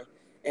man.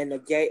 And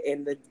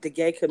the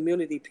gay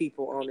community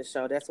people on the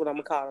show, that's what I'm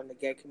gonna call them, the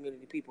gay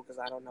community people, because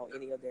I don't know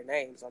any of their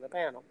names on the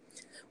panel,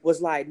 was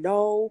like,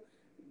 no,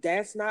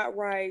 that's not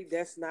right.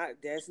 That's not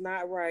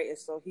right. And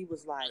so he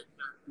was like,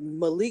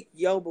 Malik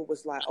Yoba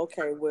was like,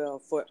 okay, well,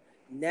 for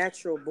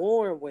natural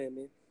born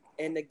women,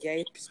 and the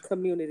gay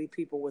community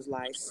people was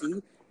like,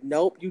 see,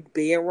 nope, you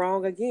being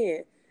wrong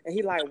again. And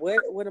he like,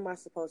 what am I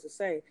supposed to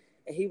say?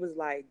 And he was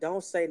like,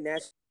 don't say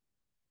natural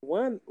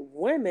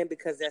women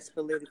because that's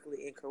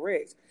politically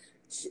incorrect.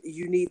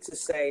 You need to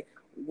say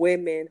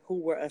women who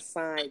were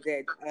assigned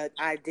that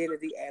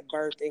identity at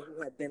birth and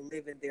who have been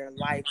living their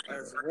life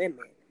as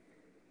women.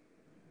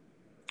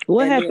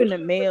 What happened to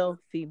male,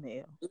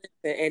 female?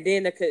 And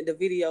then the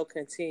video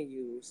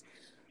continues.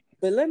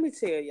 But let me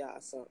tell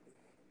y'all something.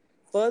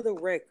 For the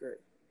record,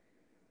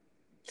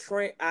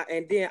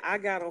 and then I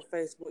got on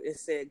Facebook and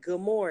said, good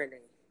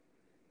morning.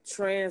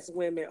 Trans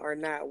women are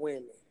not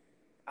women.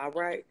 All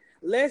right?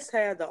 Let's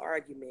have the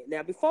argument.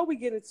 Now, before we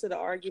get into the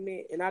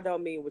argument, and I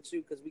don't mean with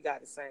you because we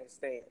got the same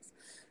stance,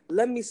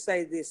 let me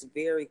say this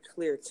very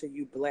clear to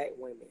you black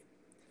women.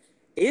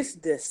 It's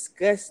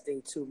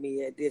disgusting to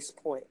me at this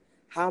point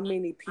how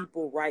many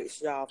people rights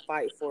y'all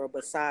fight for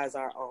besides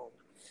our own.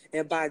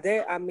 And by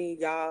that, I mean,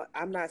 y'all,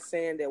 I'm not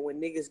saying that when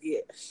niggas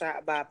get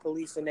shot by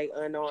police and they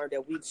unarmed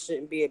that we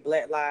shouldn't be at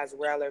Black Lives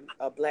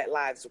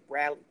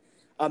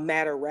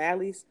Matter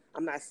rallies.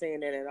 I'm not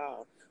saying that at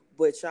all.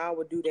 But y'all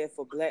would do that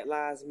for Black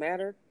Lives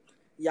Matter.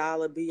 Y'all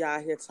would be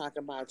out here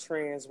talking about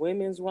trans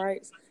women's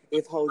rights.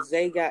 If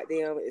Jose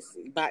goddamn is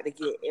about to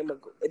get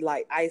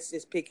like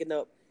ISIS picking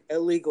up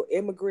illegal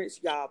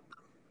immigrants,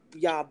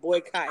 y'all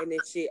boycotting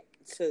and shit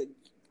to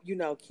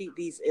keep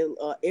these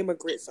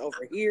immigrants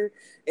over here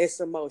and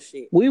some more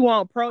shit. We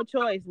want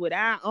pro-choice with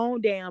our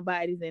own damn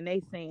bodies, and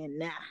they saying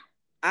nah.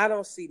 I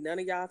don't see none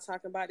of y'all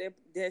talking about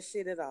that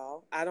shit at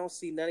all. I don't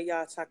see none of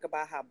y'all talk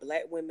about how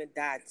black women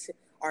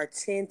are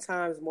 10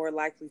 times more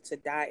likely to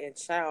die in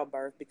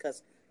childbirth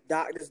because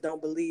doctors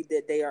don't believe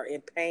that they are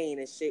in pain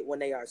and shit when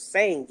they are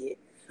saying it.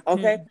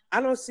 Okay?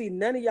 I don't see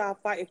none of y'all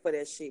fighting for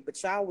that shit,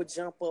 but y'all would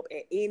jump up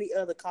at any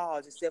other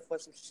cause except for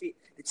some shit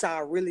that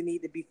y'all really need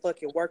to be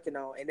fucking working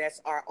on, and that's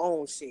our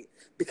own shit.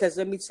 Because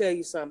let me tell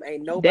you something,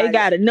 ain't nobody... They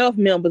got enough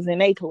members in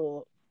their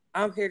club.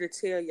 I'm here to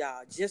tell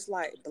y'all, just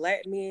like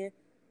black men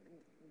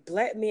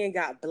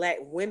got black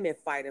women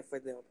fighting for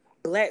them.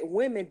 Black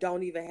women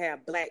don't even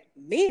have black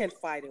men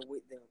fighting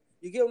with them.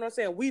 You get what I'm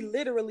saying? We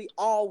literally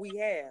all we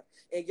have.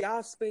 And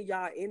y'all spend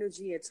y'all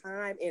energy and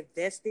time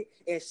invested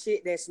in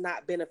shit that's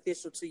not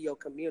beneficial to your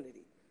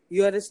community.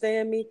 You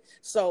understand me?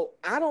 So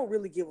I don't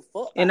really give a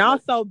fuck. And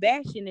also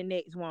bashing the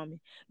next woman.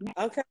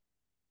 Okay.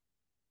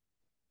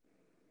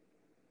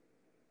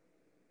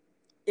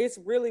 It's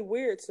really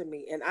weird to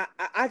me. And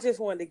I just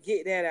wanted to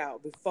get that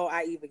out before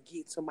I even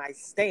get to my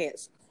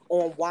stance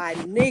on why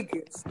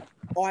niggas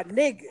are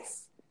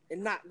niggas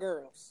and not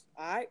girls.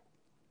 All right?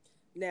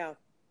 Now,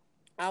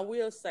 I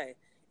will say,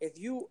 if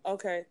you,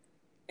 okay,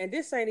 and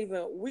this ain't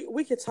even,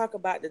 we could talk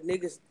about the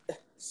niggas,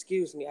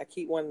 excuse me, I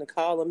keep wanting to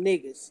call them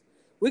niggas.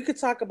 We could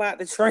talk about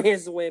the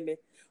trans women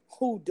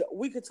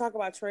we could talk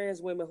about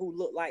trans women who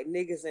look like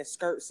niggas in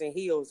skirts and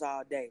heels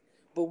all day.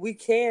 But we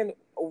can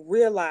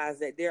realize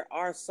that there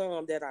are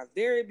some that are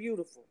very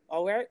beautiful,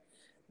 all right?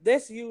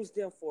 Let's use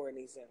them for an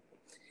example.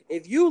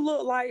 If you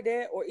look like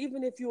that, or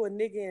even if you a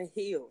nigga in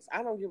heels,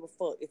 I don't give a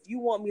fuck. If you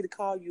want me to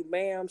call you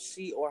ma'am,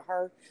 she, or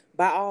her,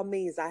 by all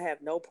means, I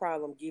have no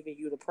problem giving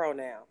you the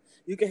pronoun.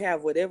 You can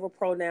have whatever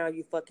pronoun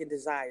you fucking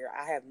desire.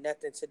 I have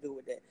nothing to do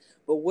with that.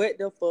 But what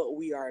the fuck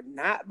we are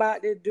not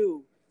about to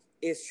do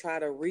is try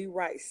to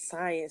rewrite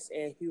science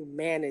and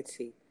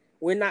humanity.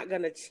 We're not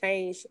going to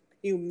change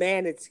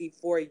humanity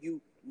for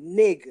you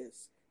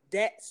niggas.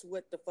 That's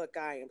what the fuck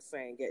I am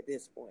saying at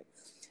this point.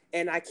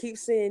 And I keep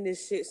seeing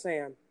this shit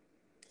saying,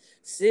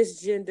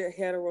 cisgender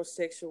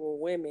heterosexual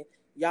women,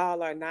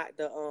 y'all are not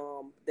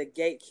the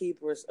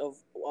gatekeepers of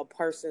a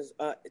person's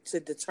to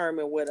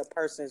determine what a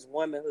person's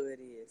womanhood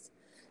is.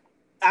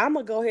 I'm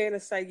gonna go ahead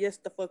and say yes,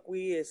 the fuck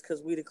we is,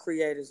 because we the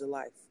creators of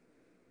life.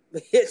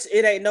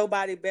 It ain't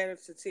nobody better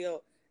to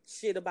tell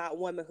shit about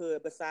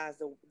womanhood besides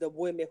the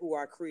women who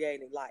are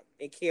creating life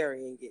and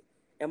carrying it.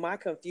 Am I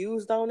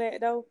confused on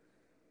that though?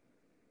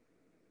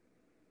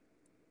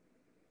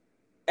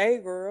 Hey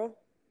girl,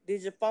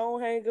 did your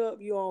phone hang up?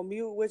 You on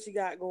mute? What you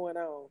got going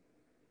on?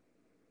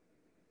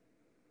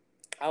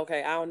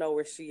 Okay, I don't know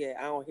where she at.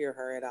 I don't hear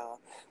her at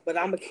all. But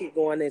I'm gonna keep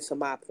going into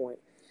my point.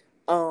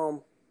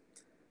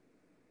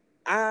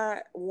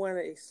 I want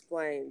to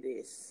explain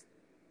this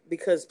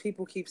because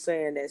people keep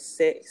saying that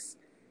sex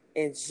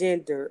and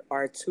gender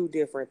are two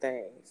different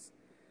things.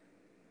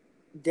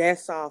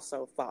 That's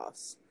also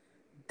false.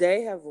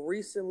 They have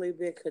recently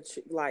been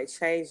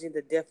changing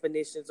the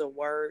definitions of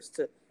words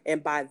to,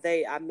 and by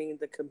they I mean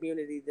the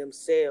community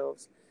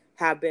themselves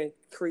have been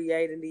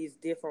creating these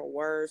different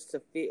words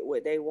to fit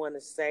what they want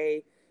to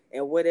say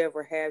and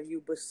whatever have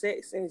you. But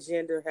sex and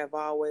gender have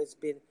always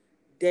been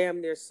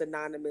damn near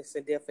synonymous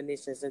in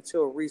definitions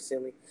until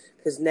recently,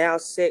 because now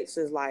sex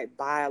is like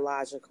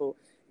biological,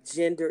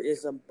 gender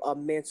is a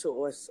mental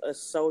or a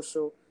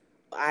social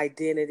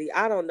identity.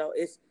 I don't know.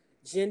 It's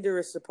gender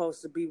is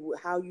supposed to be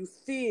how you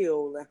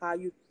feel and how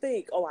you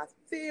think. Oh, I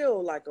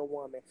feel like a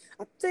woman.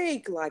 I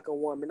think like a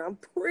woman. I'm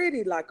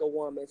pretty like a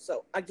woman.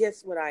 So I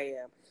guess what I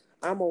am.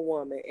 I'm a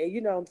woman.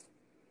 And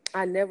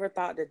I never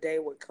thought the day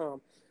would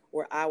come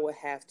where I would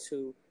have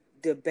to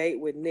debate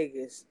with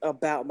niggas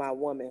about my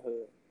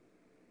womanhood.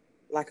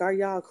 Like, are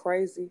y'all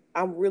crazy?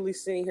 I'm really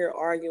sitting here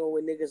arguing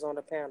with niggas on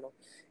the panel,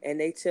 and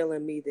they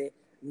telling me that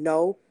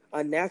no,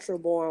 a natural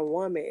born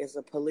woman is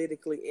a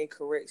politically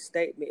incorrect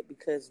statement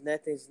because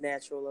nothing's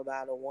natural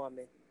about a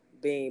woman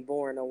being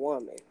born a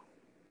woman.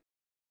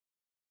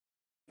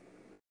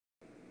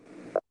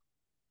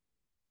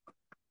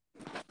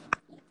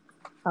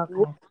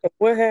 Okay.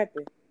 What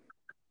happened?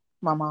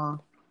 My mom.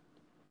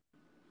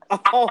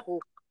 Oh,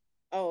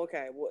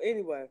 okay. Well,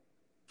 anyway.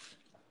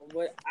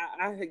 But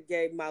I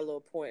gave my little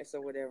points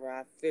or whatever.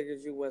 I figured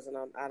you wasn't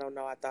on. I don't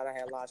know. I thought I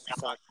had lost you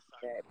something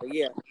like that. But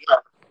yeah,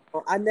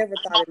 I never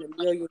thought in a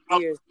million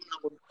years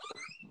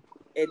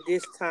at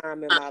this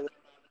time in my life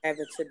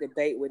having to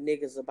debate with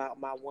niggas about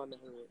my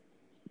womanhood.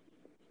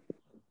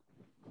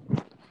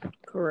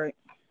 Correct.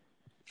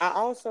 I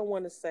also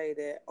want to say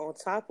that on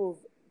top of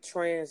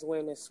trans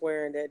women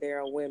swearing that they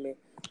are women,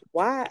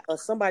 why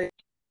somebody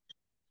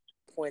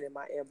point in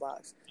my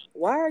inbox,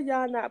 why are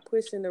y'all not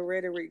pushing the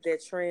rhetoric that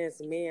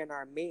trans men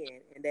are men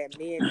and that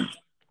men need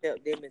to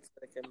help them into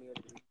the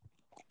community?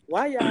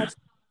 Why y'all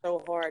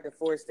so hard to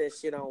force that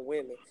shit on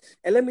women?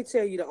 And let me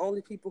tell you, the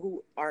only people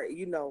who are,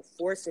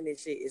 forcing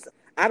this shit is,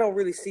 I don't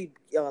really see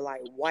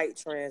like white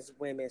trans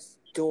women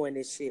doing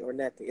this shit or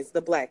nothing. It's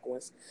the black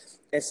ones.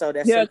 And so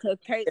that's because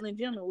Caitlyn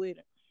Jenner with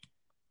it.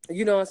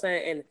 You know what I'm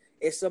saying? And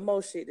it's some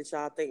more shit that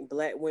y'all think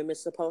black women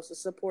supposed to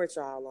support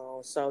y'all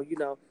on. So,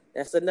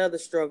 that's another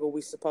struggle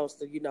we supposed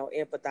to,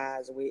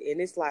 empathize with.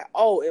 And it's like,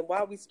 oh, and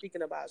while we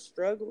speaking about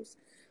struggles,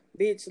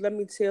 bitch, let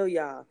me tell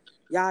y'all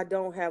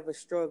don't have a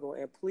struggle.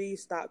 And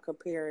please stop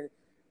comparing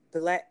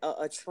black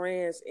a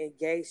trans and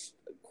gay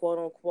quote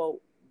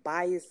unquote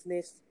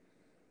biasness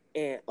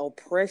and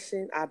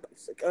oppression. I'm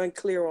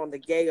unclear on the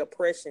gay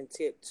oppression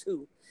tip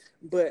too,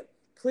 but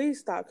please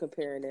stop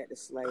comparing that to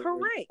slavery.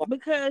 Correct,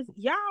 because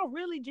y'all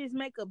really just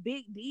make a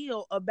big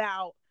deal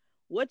about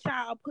what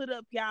y'all put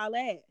up y'all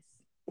ass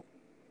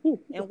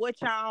and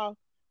what y'all,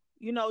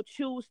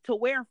 choose to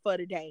wear for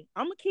the day.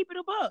 I'm gonna keep it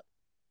a buck.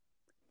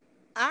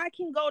 I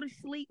can go to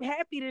sleep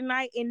happy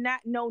tonight and not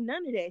know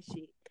none of that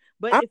shit.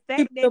 But the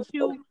fact that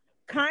you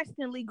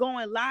constantly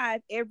going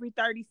live every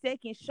 30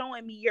 seconds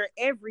showing me your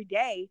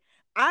everyday,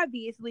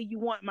 obviously you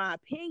want my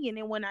opinion.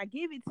 And when I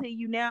give it to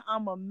you now,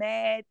 I'm a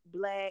mad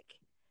black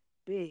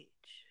bitch.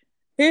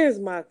 Here's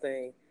my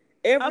thing.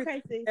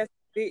 Everything that's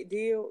a big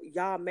deal,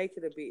 y'all make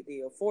it a big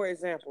deal. For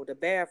example, the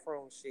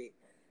bathroom shit.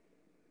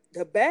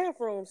 The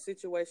bathroom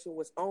situation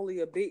was only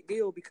a big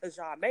deal because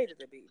y'all made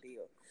it a big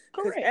deal.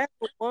 Because as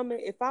a woman,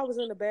 if I was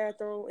in the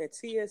bathroom and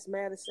T.S.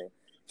 Madison,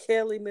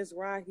 Kelly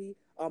Mizrahi,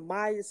 or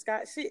Maya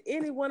Scott, shit,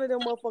 any one of them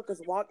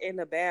motherfuckers walk in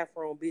the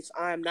bathroom, bitch,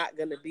 I'm not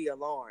going to be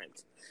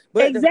alarmed.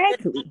 But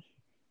exactly.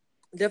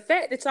 The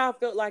fact that y'all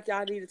felt like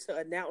y'all needed to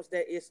announce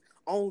that it's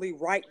only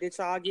right that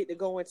y'all get to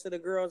go into the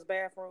girls'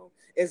 bathroom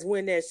is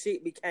when that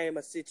shit became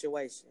a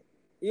situation.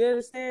 You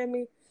understand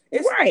me?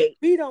 It's right.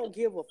 We don't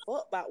give a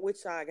fuck about what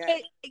y'all got.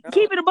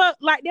 Keep it above,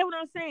 like that's what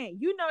I'm saying.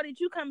 You know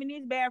that you come in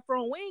this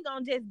bathroom, we ain't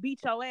gonna just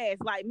beat your ass.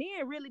 Like,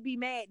 men really be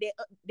mad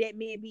that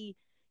men be,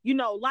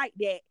 like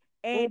that.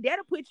 And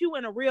that'll put you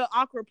in a real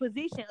awkward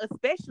position,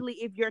 especially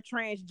if you're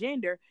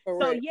transgender.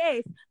 Correct. So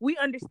yes, we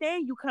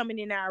understand you coming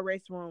in our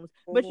restrooms,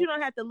 but you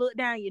don't have to look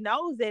down your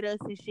nose at us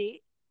and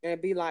shit. And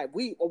be like,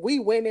 we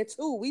women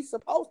too. We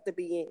supposed to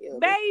be in here.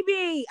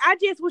 Baby, I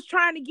just was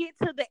trying to get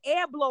to the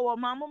air blower,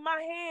 mama.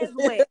 My hands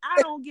wet.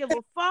 I don't give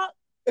a fuck.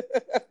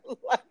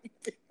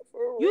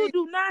 You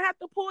do not have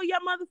to pull your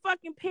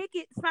motherfucking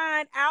picket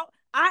sign out.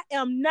 I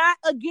am not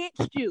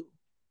against you.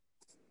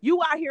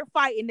 You out here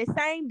fighting the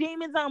same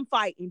demons I'm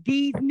fighting.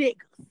 These niggas.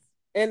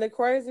 And the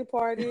crazy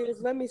part is,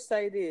 let me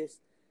say this.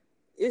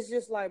 It's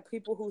just like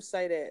people who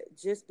say that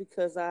just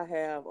because I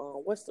have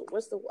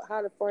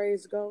how the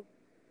phrase go?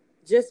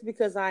 Just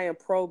because I am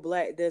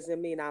pro-black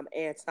doesn't mean I'm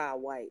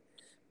anti-white.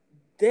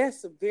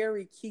 That's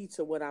very key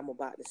to what I'm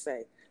about to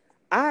say.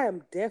 I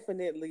am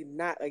definitely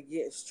not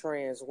against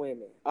trans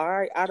women. All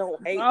right, I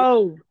don't hate.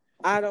 Oh,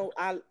 I don't.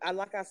 I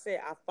like I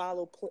said, I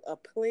follow a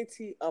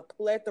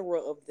plethora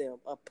of them,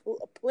 a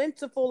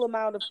plentiful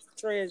amount of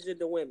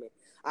transgender women.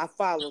 I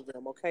follow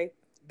them, okay,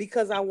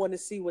 because I want to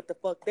see what the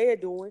fuck they're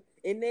doing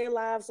in their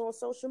lives on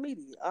social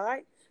media. All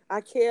right. I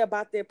care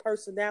about their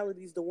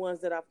personalities. The ones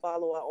that I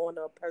follow are on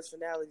their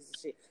personalities and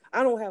shit.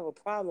 I don't have a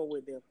problem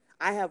with them.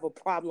 I have a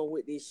problem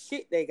with this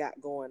shit they got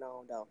going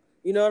on, though.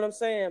 You know what I'm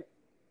saying?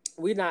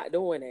 We're not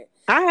doing it.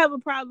 I have a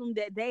problem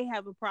that they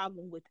have a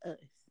problem with us.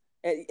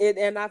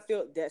 And I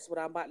feel that's what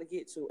I'm about to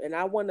get to. And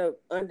I want to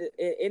and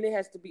it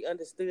has to be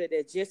understood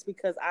that just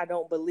because I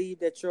don't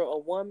believe that you're a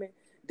woman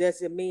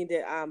doesn't mean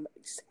that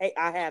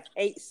I have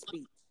hate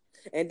speech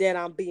and that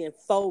I'm being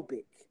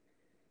phobic.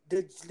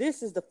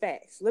 This is the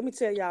facts. Let me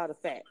tell y'all the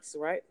facts,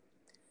 right?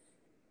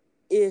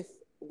 If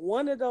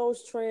one of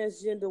those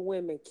transgender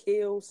women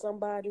kills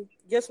somebody,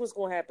 guess what's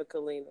gonna happen,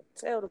 Kalina?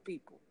 Tell the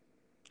people.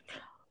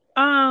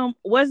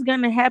 What's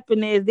gonna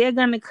happen is they're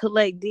gonna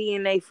collect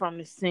DNA from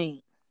the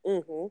scene.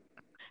 Mm-hmm.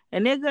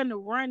 And they're gonna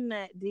run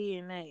that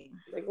DNA.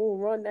 They're gonna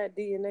run that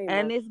DNA,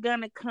 and it's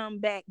gonna come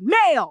back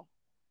male.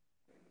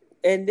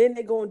 And then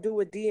they're gonna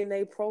do a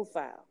DNA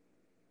profile.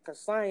 Cause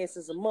science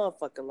is a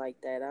motherfucker like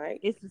that, all right?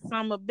 It's a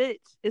summer bitch.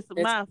 It's a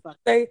motherfucker.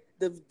 Say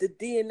the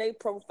DNA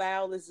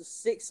profile is a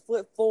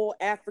 6'4"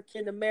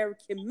 African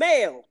American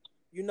male.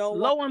 You know,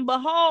 lo and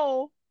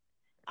behold,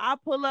 I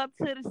pull up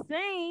to the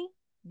scene.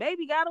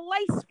 Baby got a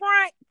lace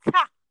front.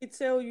 I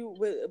tell you,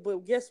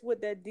 but guess what?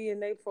 That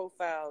DNA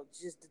profile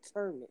just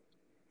determined.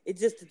 It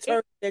just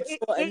determined that you're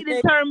a nigga.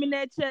 It determined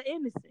that you're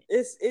innocent.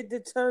 It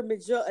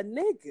determined you're a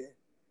nigga.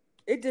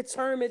 It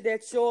determined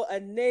that you're a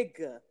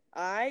nigga.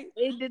 All right.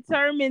 It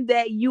determined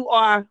that you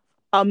are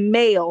a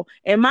male.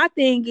 And my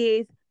thing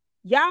is,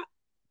 y'all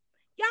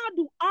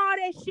do all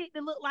that shit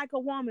to look like a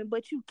woman,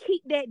 but you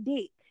keep that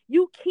dick.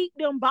 You keep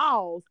them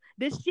balls,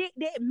 the shit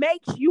that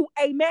makes you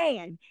a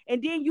man.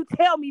 And then you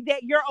tell me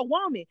that you're a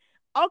woman.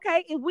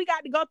 Okay, if we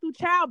got to go through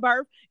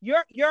childbirth,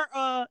 your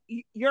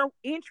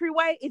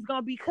entryway is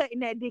gonna be cutting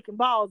that dick and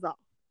balls off.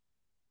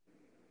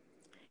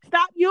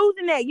 Stop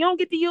using that. You don't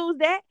get to use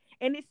that.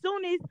 And as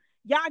soon as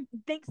y'all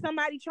think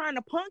somebody trying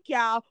to punk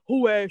y'all,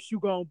 who ass you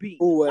gonna be?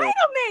 Who Wait else?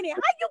 a minute,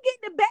 how you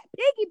getting the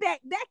piggyback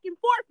back and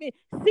forth and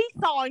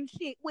seesawing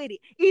shit with it?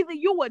 Either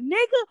you a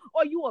nigga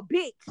or you a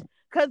bitch.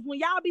 Cause when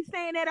y'all be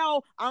saying that,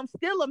 oh, I'm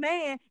still a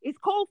man, it's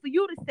cool for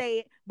you to say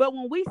it. But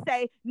when we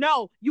say,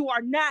 no, you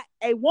are not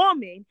a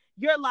woman,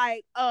 you're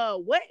like,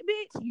 what,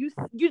 bitch?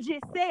 You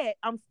just said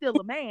I'm still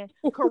a man.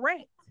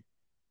 Correct.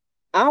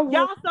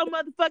 Y'all so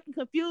motherfucking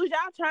confused.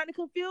 Y'all trying to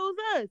confuse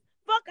us.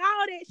 Fuck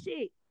all that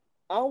shit.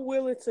 I'm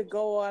willing to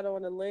go out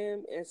on a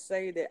limb and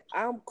say that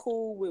I'm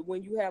cool with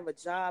when you have a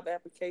job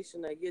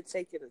application or you're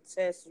taking a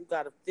test, you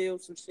got to fill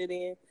some shit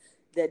in,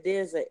 that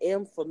there's an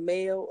M for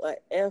male, a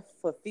F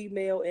for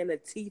female, and a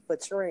T for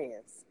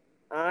trans.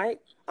 All right?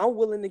 I'm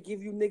willing to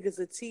give you niggas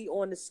a T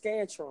on the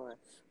Scantron.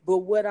 But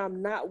what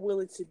I'm not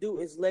willing to do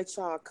is let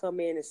y'all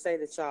come in and say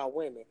that y'all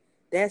women.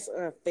 That's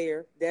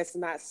unfair. That's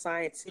not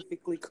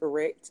scientifically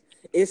correct.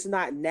 It's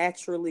not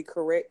naturally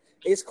correct.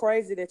 It's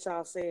crazy that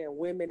y'all saying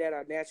women that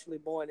are naturally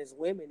born as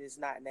women is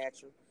not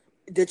natural.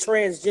 The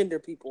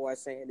transgender people are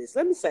saying this.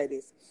 Let me say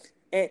this.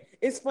 And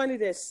it's funny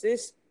that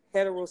cis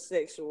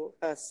heterosexual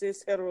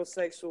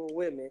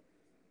women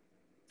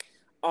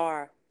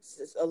are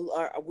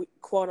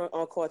quote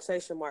on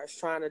quotation marks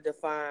trying to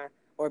define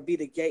or be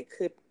the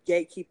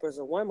gatekeepers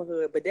of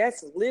womanhood, but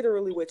that's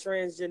literally what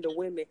transgender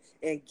women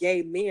and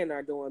gay men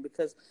are doing.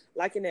 Because,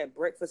 like in that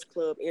Breakfast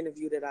Club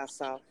interview that I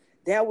saw,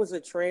 that was a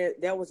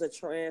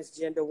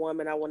transgender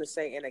woman, I want to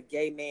say, and a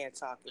gay man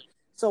talking.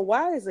 So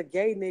why is a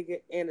gay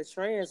nigga and a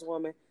trans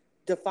woman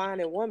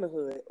defining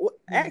womanhood?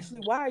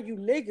 Actually, why are you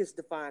niggas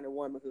defining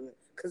womanhood?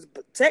 Because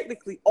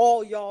technically,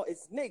 all y'all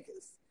is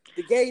niggas.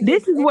 The gay.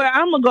 This is where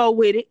I'm gonna go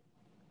with it.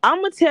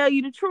 I'm gonna tell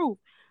you the truth.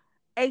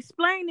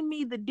 Explain to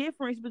me the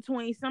difference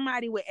between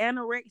somebody with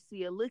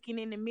anorexia looking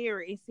in the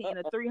mirror and seeing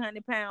a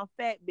 300-pound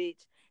fat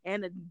bitch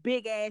and a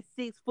big ass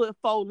 6'4"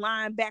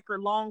 linebacker,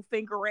 long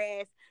finger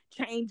ass,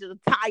 change of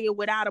tire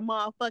without a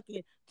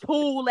motherfucking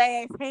tool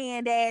ass,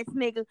 hand ass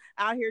nigga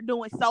out here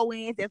doing sew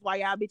ins. That's why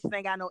y'all bitches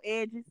ain't got no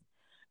edges.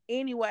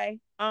 Anyway,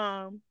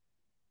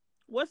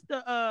 what's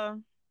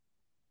the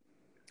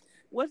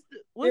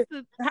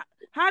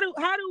how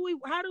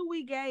do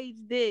we gauge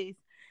this?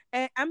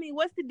 And I mean,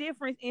 what's the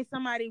difference in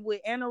somebody with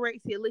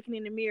anorexia looking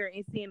in the mirror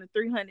and seeing a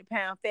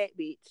 300-pound fat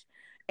bitch,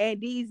 and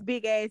these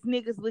big ass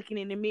niggas looking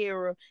in the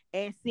mirror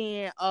and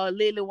seeing a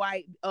lily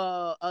white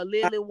or a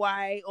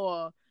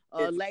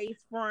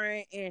lace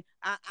front? And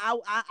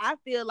I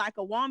feel like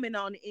a woman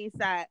on the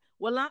inside.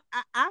 Well,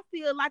 I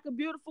feel like a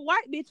beautiful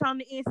white bitch on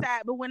the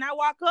inside, but when I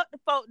walk up to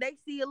folk, they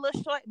see a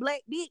little short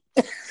black bitch.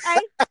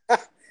 Hey,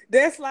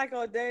 that's like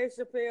on Dave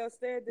Chappelle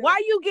said. Why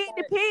you getting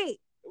the pick?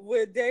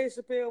 When Dave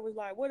Chappelle was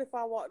like, what if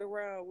I walked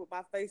around with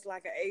my face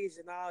like an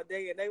Asian all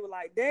day? And they were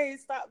like, Dave,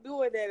 stop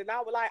doing that. And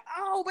I was like,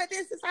 oh, but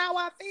this is how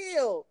I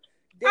feel.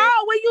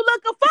 What you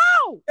looking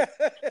for?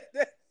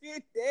 That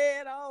shit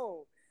dead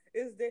on.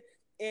 It's dead.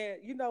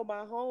 And, you know,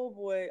 my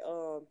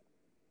homeboy,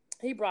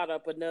 he brought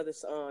up another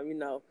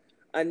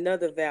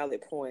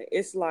valid point.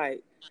 It's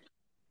like,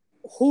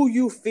 who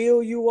you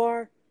feel you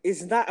are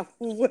is not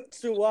what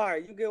you are.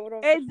 You get what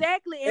I'm saying?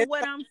 Exactly. And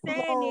what I'm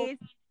saying is,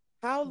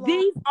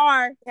 these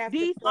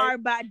are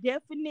by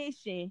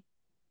definition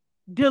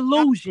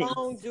delusions.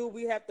 How long do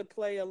we have to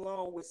play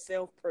along with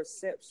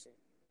self-perception?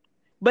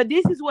 But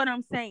this is what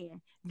I'm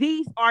saying.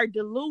 These are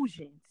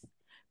delusions.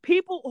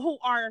 People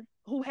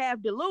who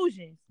have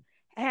delusions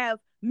have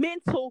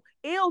mental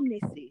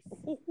illnesses.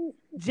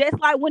 Just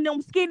like when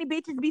them skinny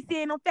bitches be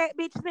seeing them fat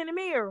bitches in the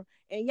mirror,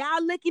 and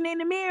y'all looking in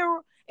the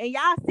mirror and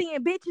y'all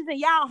seeing bitches and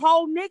y'all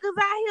whole niggas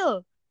out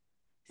here.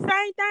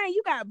 Same thing.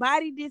 You got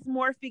body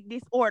dysmorphic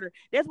disorder.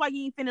 That's why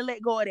you ain't finna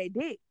let go of that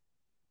dick.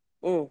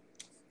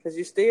 Cause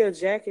you still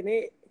jacking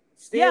it.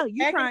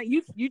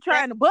 You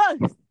trying to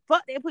bust.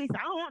 Fuck that pussy.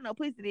 I don't want no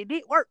pussy that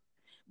did work.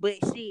 But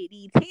shit,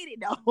 these titties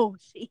though.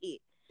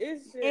 Shit.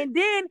 And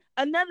then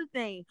another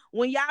thing,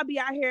 when y'all be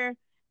out here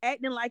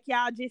acting like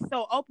y'all just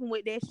so open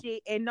with that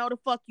shit and no the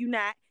fuck you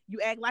not.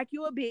 You act like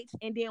you a bitch,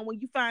 and then when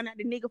you find out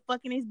the nigga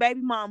fucking his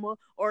baby mama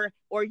or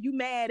you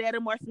mad at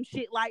him or some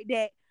shit like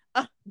that,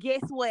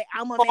 guess what?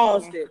 I'm a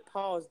man.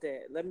 Pause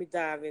that. Let me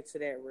dive into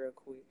that real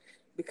quick.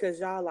 Because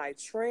y'all like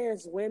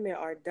trans women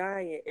are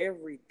dying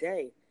every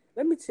day.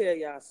 Let me tell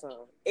y'all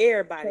something.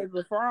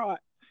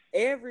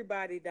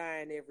 Everybody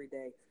dying every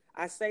day.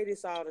 I say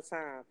this all the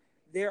time.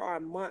 There are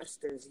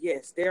monsters.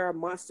 Yes, there are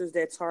monsters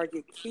that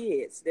target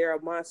kids. There are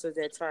monsters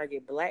that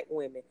target black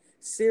women.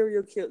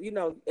 Serial kill,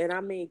 and I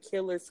mean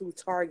killers who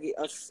target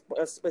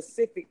a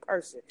specific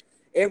person.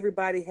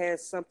 Everybody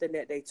has something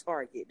that they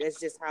target. That's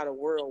just how the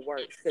world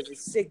works because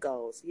it's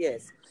sickos,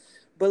 yes.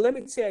 But let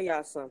me tell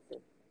y'all something.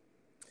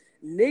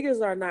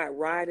 Niggas are not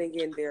riding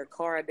in their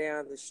car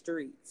down the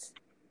streets.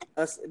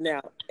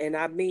 Now, and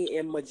I mean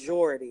in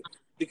majority.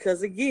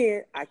 Because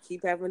again, I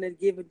keep having to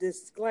give a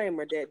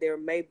disclaimer that there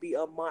may be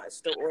a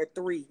monster or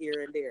three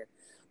here and there.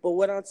 But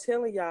what I'm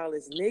telling y'all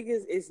is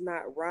niggas is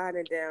not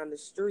riding down the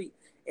street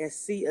and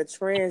see a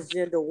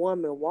transgender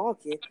woman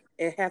walking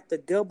and have to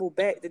double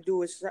back to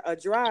do a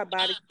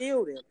drive-by to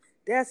kill them.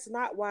 That's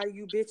not why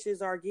you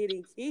bitches are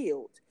getting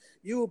killed.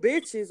 You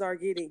bitches are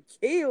getting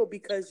killed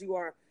because you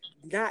are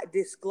not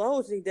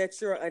disclosing that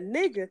you're a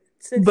nigga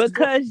to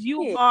Because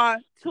you men. are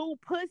too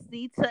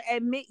pussy to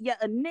admit you're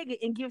a nigga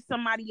and give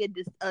somebody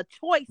a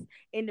choice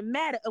in the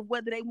matter of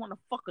whether they want to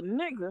fuck a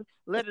nigga,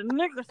 let a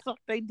nigga suck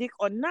their dick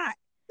or not.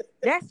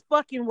 That's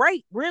fucking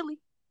rape, really.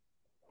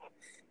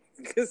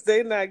 Because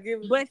they not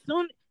giving. But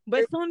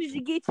soon as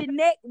you get your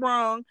neck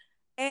wrong,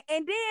 and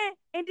then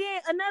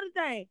another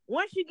thing,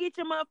 once you get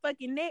your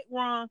motherfucking neck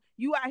wrong,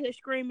 you out here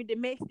screaming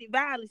domestic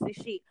violence and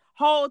shit.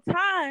 Whole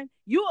time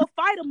you'll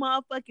fight a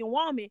motherfucking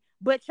woman,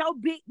 but your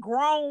big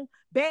grown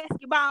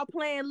basketball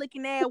playing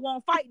looking ass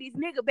won't fight this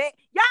nigga back.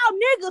 Y'all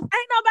niggas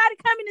ain't nobody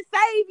coming to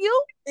save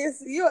you.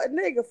 It's you're a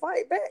nigga.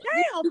 Fight back.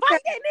 Damn,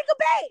 fight that nigga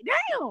back.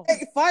 Damn.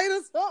 Hey, fight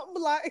or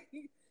something like.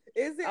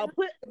 Is it A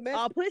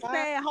pussy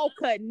ass hoe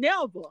could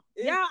never.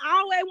 Y'all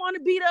always want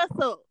to beat us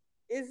up.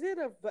 Is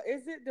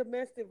it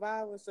domestic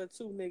violence or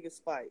two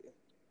niggas fighting?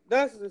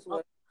 That's just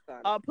what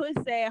a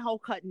pussy ass hoe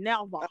could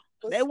never.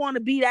 They want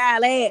to beat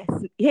our ass.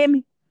 Hear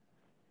me?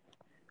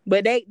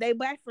 But they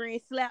black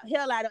friends slap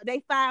hell out of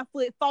they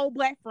 5'4"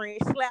 black friends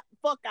slap the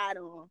fuck out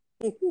of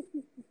them.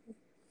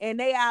 And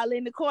they all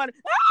in the corner.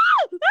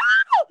 Oh, I'm gonna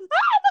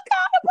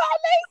call the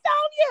police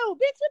on you.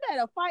 Bitch, you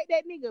better fight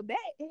that nigga back.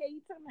 The hell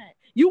you talking about?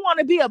 You want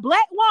to be a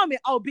black woman?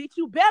 Oh, bitch,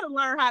 you better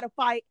learn how to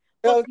fight.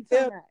 Fuck you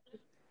talking about?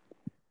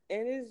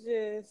 And it's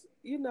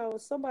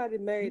just, somebody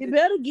made. You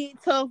better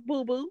get tough,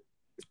 boo boo.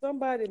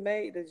 Somebody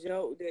made the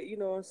joke that, you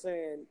know what I'm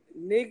saying,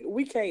 nigga,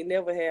 we can't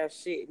never have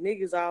shit.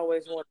 Niggas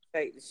always want to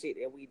take the shit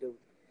that we do.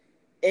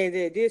 And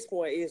at this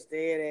point, it's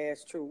dead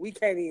ass true. We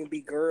can't even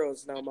be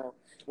girls no more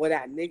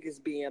without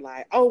niggas being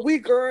like, oh, we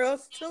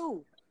girls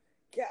too.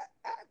 God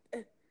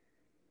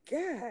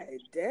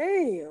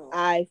damn.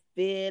 I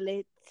feel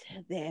it,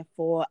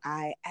 therefore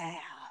I am.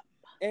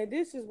 And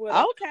this is what.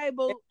 Okay,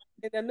 boo.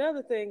 And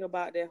another thing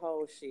about that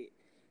whole shit,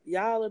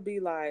 y'all will be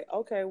like,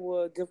 okay,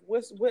 well,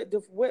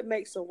 what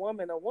makes a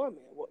woman a woman?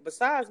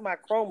 Besides my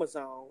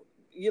chromosome,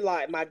 you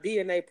like my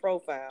DNA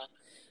profile.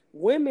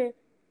 Women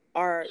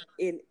are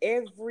in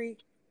every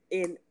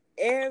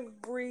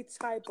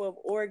type of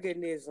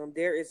organism.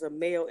 There is a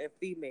male and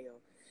female,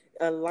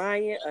 a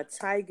lion, a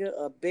tiger,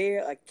 a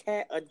bear, a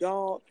cat, a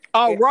dog,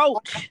 a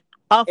roach,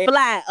 a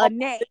fly, a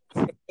gnat.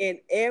 In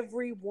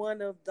every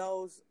one of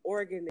those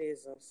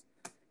organisms,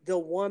 the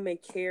woman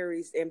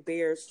carries and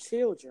bears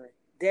children.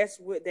 That's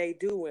what they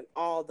do in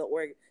all the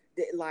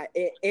like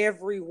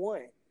every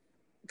one.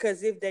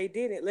 Because if they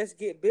didn't, let's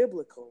get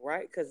biblical,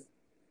 right?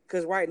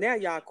 Because right now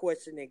y'all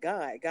questioning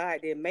God.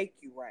 God didn't make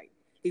you right.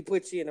 He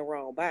put you in the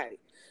wrong body.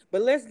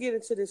 But let's get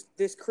into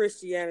this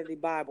Christianity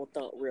Bible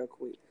thump real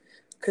quick,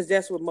 because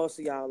that's what most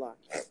of y'all are.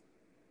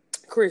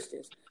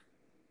 Christians.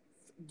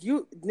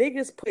 You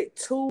niggas put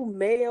two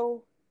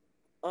male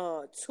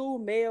of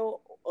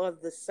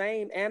the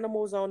same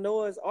animals on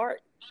Noah's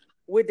Ark.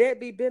 Would that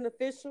be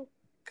beneficial?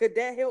 Could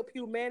that help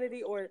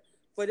humanity, or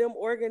for them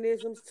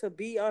organisms to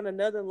be on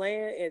another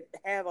land and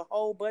have a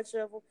whole bunch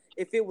of them?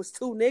 If it was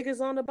two niggas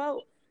on the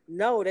boat,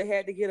 no, they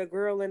had to get a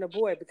girl and a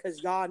boy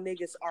because y'all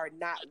niggas are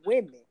not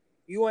women.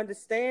 You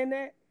understand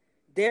that?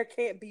 There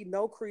can't be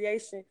no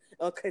creation,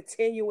 a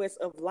continuance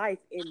of life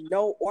in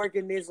no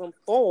organism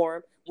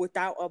form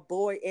without a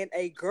boy and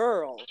a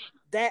girl.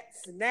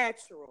 That's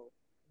natural.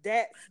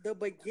 That's the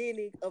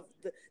beginning of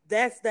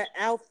that's the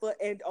alpha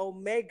and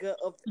omega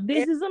of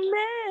this is a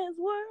man's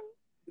world.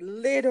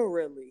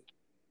 Literally.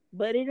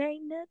 But it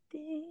ain't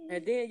nothing.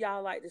 And then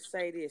y'all like to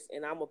say this,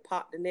 and I'm gonna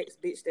pop the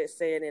next bitch that's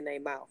saying in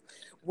their mouth.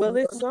 Well,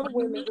 it's some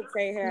women who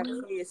can't have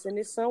kids, and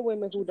it's some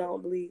women who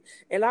don't bleed.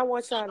 And I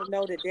want y'all to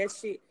know that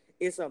shit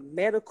is a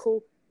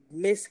medical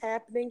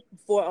mishappening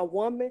for a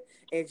woman.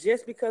 And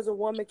just because a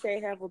woman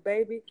can't have a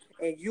baby,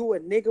 and you a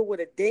nigga with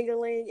a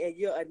ding-a-ling, and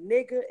you're a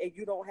nigga and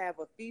you don't have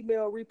a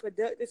female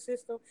reproductive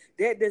system,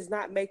 that does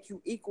not make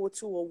you equal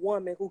to a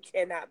woman who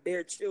cannot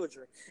bear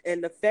children.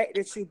 And the fact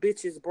that you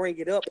bitches bring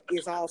it up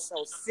is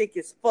also sick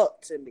as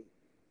fuck to me.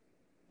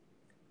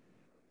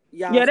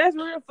 Y'all, yeah, that's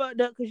real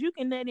fucked up, because you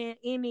can let in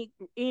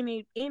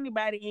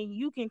anybody and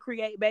you can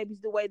create babies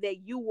the way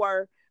that you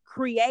were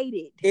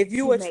created. If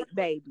you make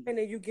babies and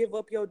then you give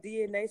up your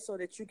DNA so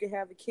that you can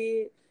have a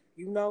kid,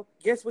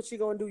 guess what you're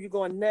gonna do? You're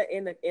gonna nut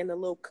in a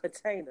little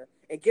container,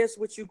 and guess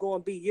what you're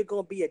gonna be? You're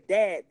gonna be a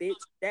dad, bitch.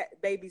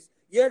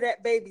 You're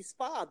that baby's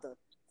father.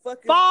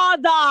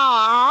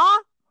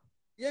 Father.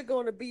 You're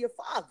gonna be a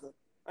father.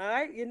 All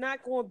right, you're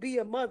not gonna be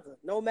a mother,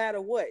 no matter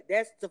what.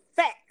 That's the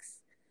facts.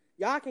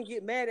 Y'all can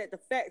get mad at the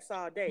facts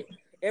all day.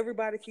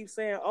 Everybody keeps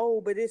saying,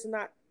 "Oh, but it's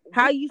not."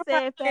 How you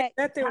saying facts?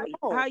 Nothing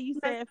wrong. How you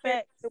saying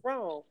facts?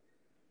 Wrong,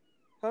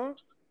 huh?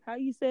 How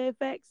you saying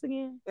facts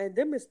again? And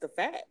them is the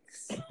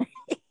facts.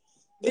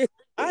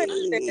 I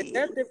ain't saying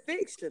nothing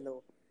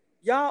fictional.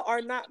 Y'all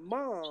are not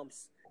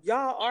moms.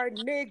 Y'all are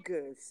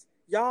niggas.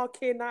 Y'all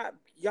cannot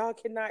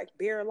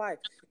bear life.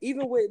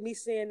 Even with me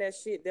saying that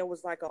shit, there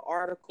was like an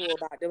article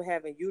about them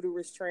having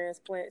uterus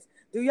transplants.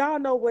 Do y'all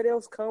know what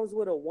else comes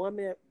with a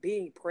woman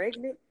being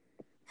pregnant?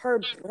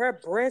 her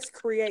breasts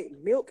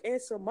create milk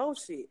and some more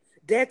shit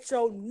that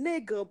your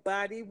nigga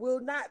body will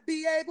not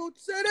be able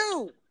to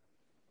do.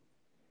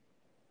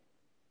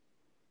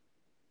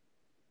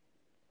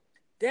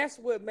 That's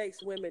what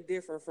makes women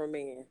different from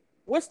men.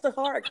 What's the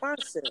hard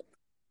concept?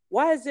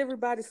 Why is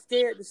everybody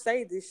scared to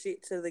say this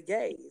shit to the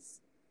gays?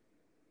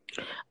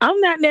 I'm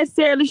not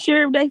necessarily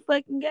sure if they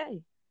fucking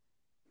gay.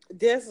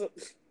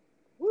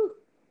 Woo.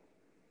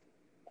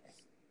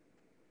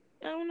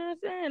 You know what I'm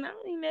saying? I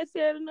don't even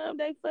necessarily know if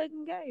they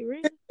fucking gay,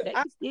 really. They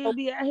can still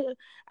be out here.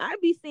 I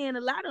be seeing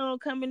a lot of them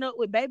coming up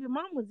with baby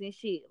mamas and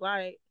shit.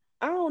 Like,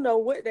 I don't know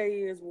what they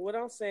is, but what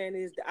I'm saying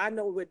is I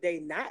know what they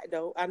not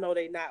though. I know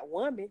they not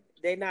women.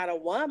 They not a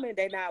woman.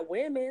 They not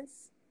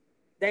women's.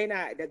 They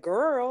not the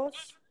girls.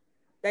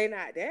 They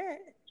not that.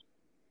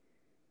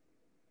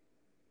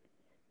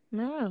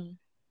 no.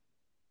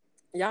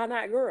 Y'all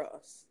not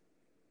girls.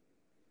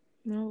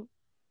 No.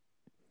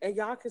 And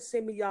y'all can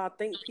send me y'all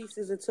think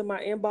pieces into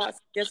my inbox.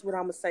 Guess what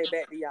I'm gonna say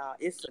back to y'all?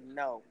 It's a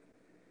no.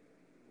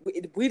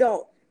 We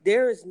don't.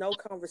 There is no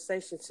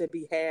conversation to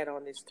be had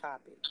on this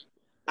topic.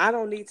 I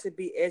don't need to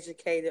be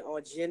educated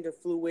on gender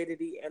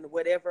fluidity and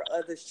whatever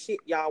other shit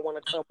y'all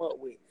want to come up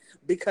with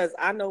because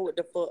I know what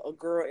the fuck a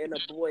girl and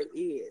a boy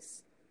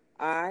is.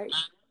 All right.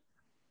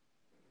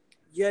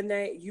 Your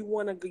name,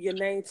 your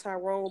name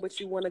Tyrone, but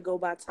you want to go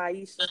by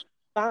Taisha.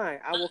 Fine,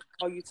 I will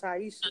call you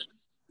Taisha.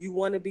 You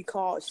want to be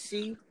called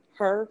she,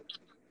 her,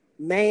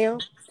 ma'am.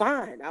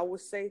 Fine, I will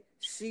say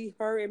she,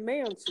 her, and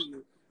ma'am to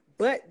you.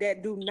 But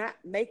that do not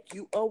make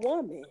you a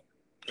woman.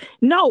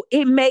 No,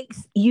 it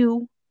makes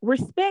you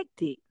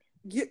respect it.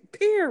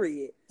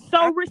 Period.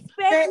 So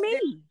respect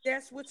me.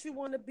 That's what you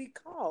want to be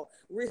called.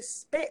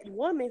 Respect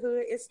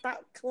womanhood and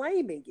stop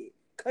claiming it.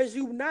 Because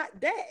you not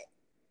that.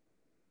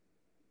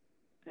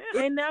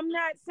 And I'm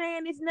not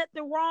saying there's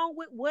nothing wrong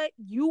with what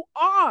you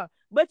are,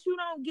 but you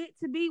don't get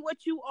to be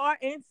what you are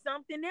and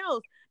something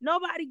else.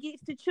 Nobody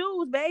gets to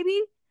choose,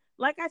 baby.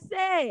 Like I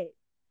said,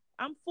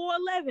 I'm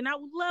 4'11". I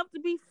would love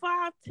to be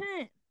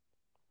 5'10".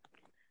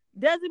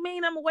 Doesn't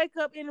mean I'm gonna wake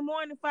up in the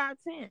morning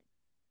 5'10".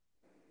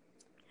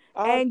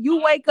 And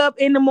you wake up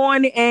in the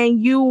morning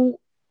and you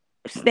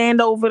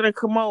stand over the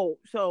commode.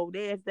 So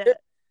there's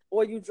that.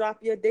 Or you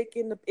drop your dick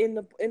in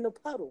the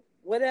puddle.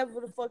 Whatever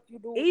the fuck you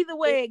do. Either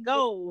way it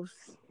goes,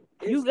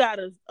 you got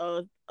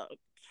a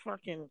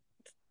fucking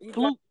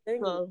flute.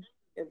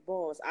 It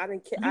balls. I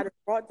didn't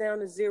brought down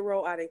to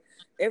zero.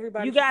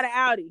 Everybody. You got an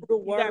Audi.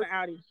 You got an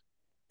Audi.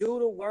 Do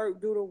the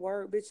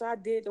work, bitch. I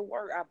did the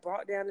work. I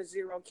brought down to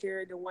zero,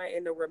 carried the one,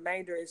 and the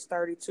remainder is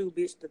 32,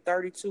 bitch. The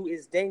 32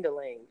 is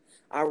dingaling.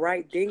 All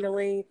right,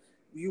 dingaling.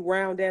 You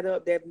round that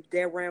up.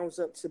 That rounds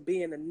up to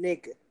being a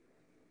nigga.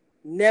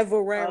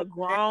 Never round a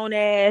grown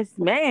ass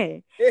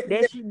man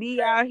that should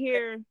be out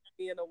here.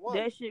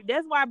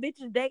 That's why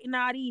bitches dating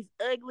all these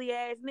ugly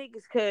ass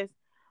niggas, cause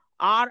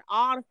all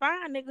the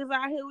fine niggas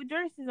out here with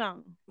dresses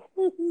on.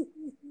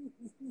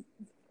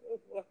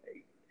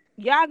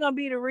 Y'all gonna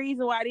be the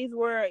reason why this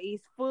world is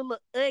full of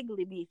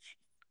ugly bitches,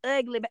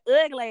 ugly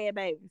ass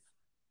babies.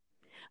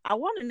 I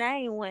want to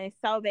name one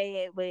so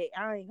bad, but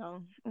I ain't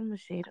gonna. I'm gonna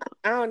shut up.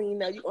 I don't even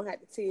know. You gonna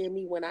have to tell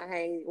me when I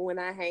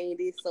hang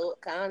this up.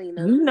 I don't even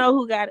know. You know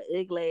who got an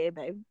ugly ass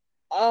baby?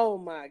 Oh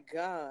my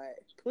God!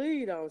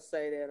 Please don't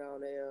say that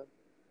on there.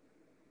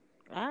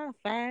 I'll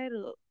fire it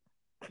up.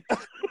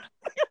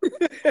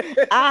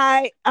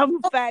 I'm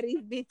gonna fire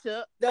this bitch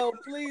up. No,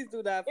 please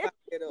do not fire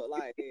it up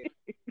like that.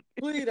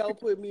 Please don't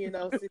put me in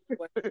those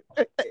situations.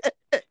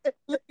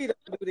 Please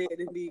don't do that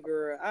to me,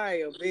 girl. I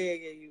am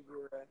begging you,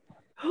 girl.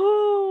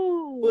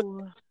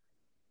 Ooh.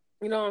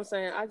 You know what I'm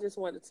saying? I just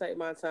want to take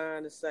my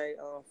time to say,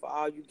 for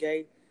all you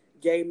gay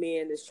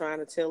men that's trying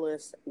to tell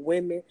us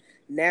women,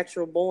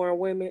 natural born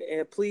women,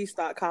 and please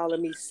stop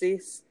calling me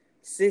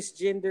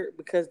cisgender,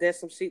 because that's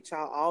some shit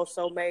y'all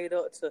also made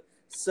up to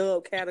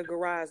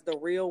subcategorize the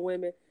real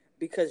women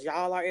because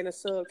y'all are in a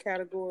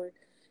subcategory.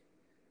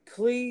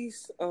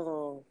 Please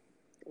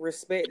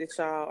respect that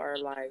y'all are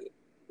like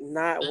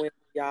not women,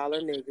 y'all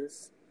are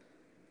niggas.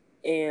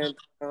 And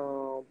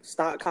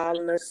stop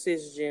calling us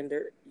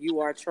cisgender.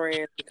 You are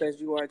trans because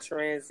you are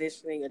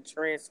transitioning and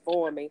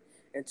transforming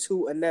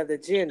into another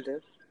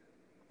gender.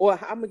 Or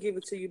I'm gonna give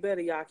it to you better.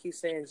 Y'all keep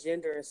saying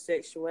gender and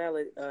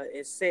sexuality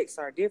and sex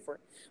are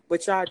different,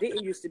 but y'all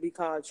didn't used to be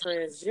called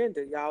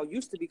transgender. Y'all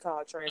used to be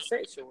called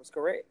transsexuals,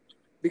 correct?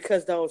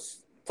 Because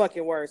those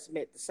fucking words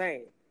meant the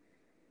same.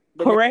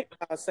 But correct.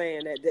 I was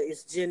saying that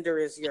it's gender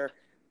is your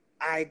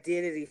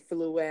identity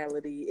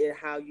fluidity and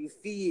how you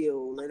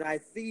feel, and I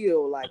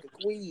feel like a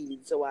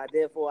queen, so I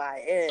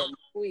am a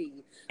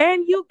queen.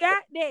 And you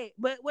got that,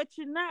 but what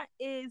you're not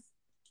is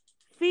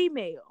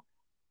female.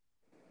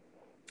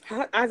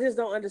 I just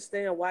don't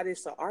understand why this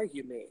is an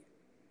argument.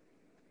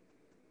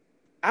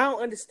 I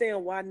don't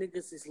understand why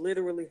niggas is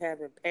literally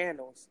having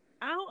panels.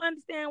 I don't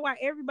understand why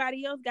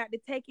everybody else got to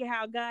take it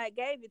how God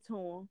gave it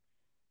to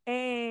them,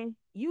 and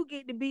you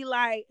get to be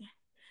like,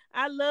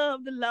 I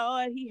love the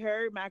Lord. He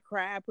heard my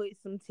cry, put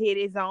some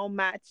titties on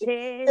my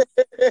chest.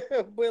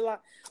 But like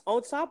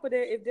on top of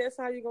that, if that's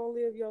how you're gonna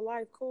live your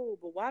life, cool.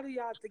 But why do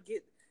y'all have to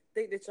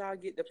think that y'all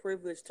get the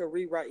privilege to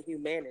rewrite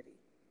humanity?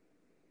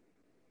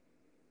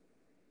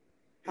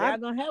 How Y'all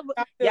do gonna have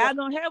y'all feel like y'all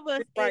gonna have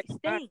us rewrite humanity?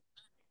 extinct.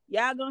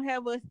 Y'all gonna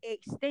have us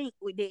extinct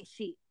with that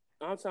shit.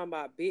 I'm talking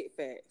about big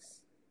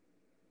facts.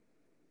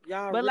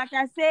 Y'all But like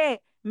I said,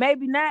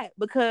 maybe not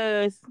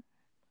because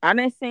I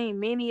done seen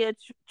many a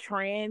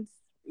trans.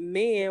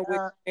 men with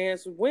Uh,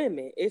 trans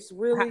women. It's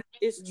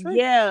tricky.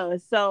 yeah,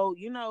 so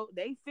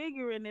they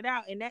figuring it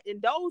out, and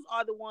those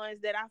are the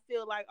ones that I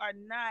feel like are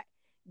not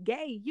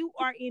gay. You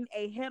are in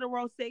a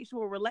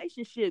heterosexual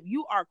relationship.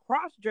 You are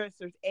cross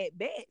dressers at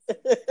best.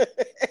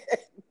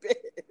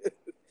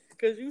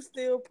 Cause you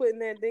still putting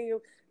that thing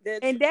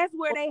that And that's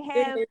where they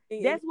have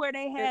in that's where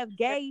they have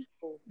gay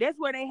that's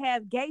where they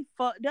have gay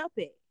fucked up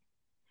at.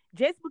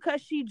 Just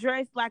because she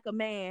dressed like a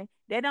man,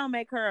 that don't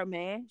make her a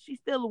man. She's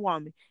still a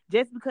woman.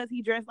 Just because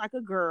he dressed like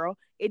a girl,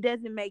 it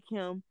doesn't make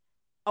him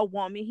a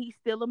woman. He's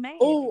still a man.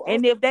 Oh,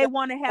 And if they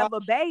want to have a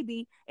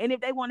baby,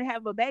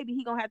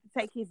 he gonna have to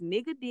take his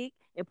nigga dick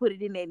and put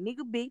it in that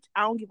nigga bitch.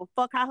 I don't give a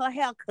fuck how her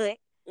hair cut.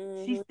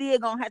 She still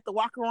gonna have to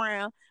walk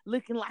around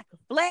looking like a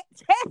flat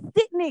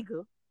chested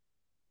nigga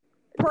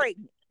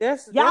pregnant.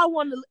 Y'all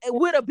want to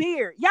with a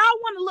beard. Y'all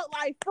want to look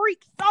like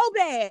freaks so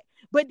bad,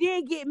 but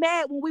then get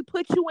mad when we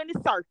put you in the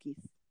circus.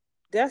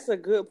 that's a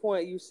good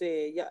point you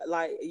said. Yeah,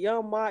 like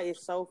Young Ma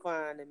is so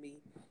fine to me,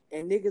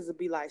 and niggas will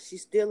be like,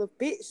 she's still a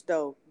bitch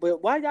though.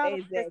 But why y'all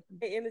don't have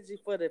energy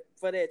for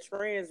that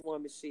trans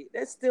woman shit?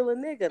 That's still a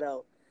nigga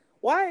though.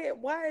 Why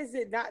is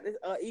it not an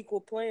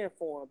equal playing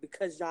for him?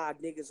 Because y'all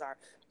niggas are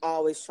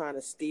always trying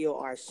to steal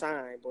our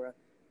shine, bro.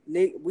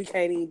 We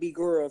can't even be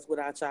girls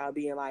without y'all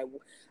being like,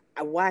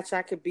 I watch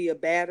I could be a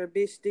badder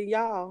bitch than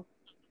y'all.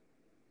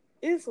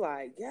 It's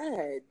like,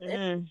 God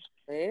damn,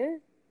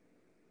 man.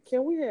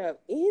 Can we have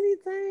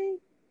anything?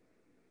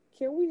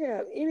 Can we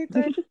have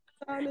anything?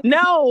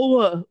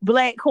 No,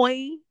 Black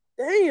Queen.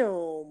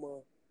 Damn.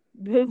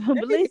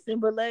 Listen,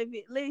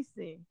 beloved,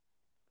 listen.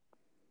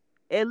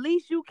 At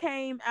least you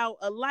came out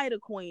a lighter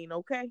queen,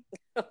 okay?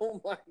 Oh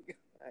my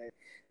God.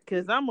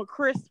 Cause I'm a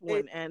crisp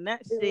one, and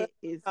that shit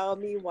is. Call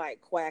me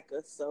white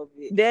quacker, so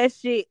bitch. That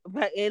shit,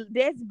 but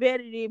that's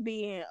better than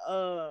being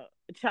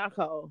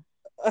Choco.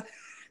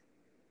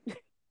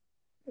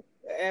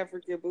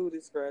 African booty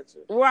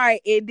scratcher.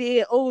 Right, it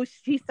did. Oh,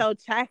 she's so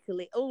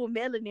chocolate. Oh,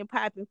 melanin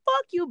popping.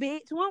 Fuck you,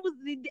 bitch. When was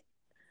the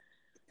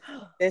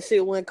that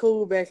shit went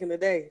cool back in the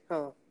day,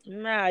 huh?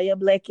 Nah, you're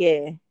black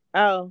ass.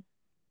 Oh.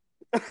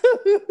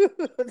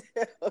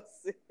 That was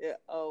it.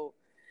 Oh.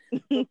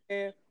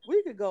 Man,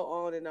 we could go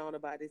on and on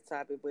about this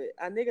topic, but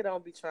a nigga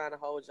don't be trying to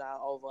hold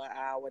y'all over an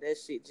hour. That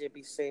shit just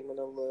be seeming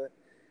a little.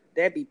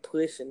 That be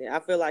pushing it. I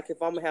feel like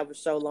if I'm gonna have a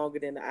show longer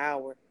than an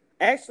hour,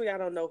 actually, I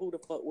don't know who the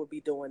fuck would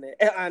be doing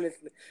that,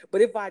 honestly.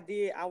 But if I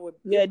did, I would.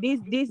 Yeah, this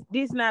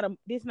not a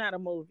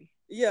movie.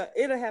 Yeah,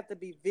 it'll have to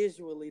be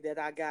visually that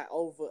I got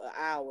over an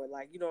hour.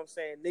 Like, you know what I'm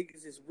saying?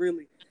 Niggas is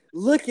really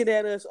looking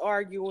at us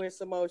arguing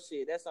some more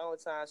shit. That's the only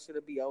time should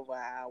be over an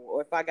hour.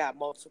 Or if I got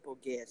multiple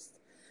guests.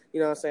 You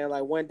know what I'm saying?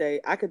 Like one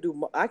day I could do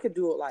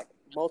it like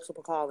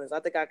multiple call-ins. I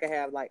think I could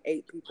have like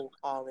 8 people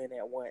call in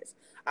at once.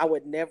 I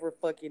would never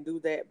fucking do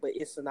that, but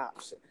it's an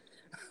option.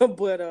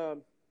 But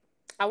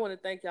I want to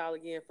thank y'all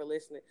again for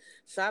listening.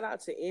 Shout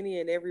out to any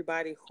and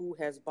everybody who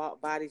has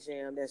bought Body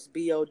Jam. That's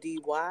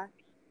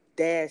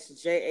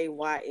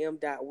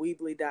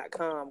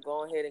BODY-JAYM.weebly.com.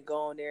 Go ahead and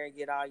go on there and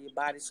get all your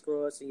body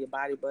scrubs and your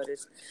body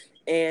butters.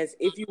 And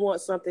if you want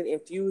something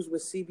infused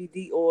with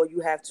CBD oil,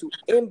 you have to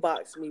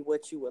inbox me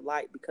what you would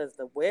like, because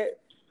the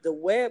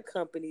web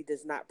company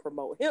does not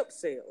promote hemp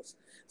sales.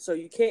 So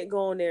you can't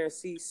go on there and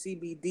see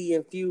CBD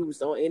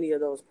infused on any of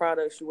those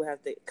products. You will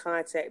have to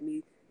contact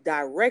me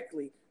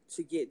directly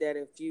to get that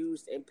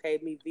infused and pay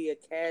me via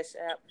Cash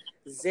App,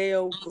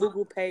 Zelle,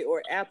 Google Pay,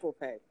 or Apple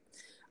Pay.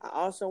 I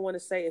also want to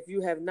say, if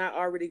you have not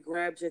already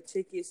grabbed your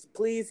tickets,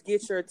 please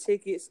get your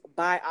tickets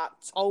by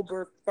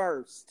October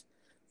 1st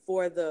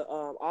for the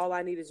All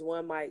I Need Is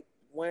One Mic,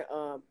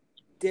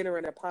 dinner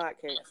and a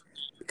podcast,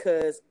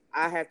 because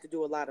I have to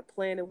do a lot of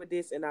planning with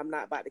this, and I'm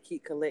not about to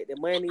keep collecting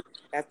money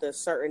after a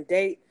certain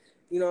date.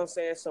 You know what I'm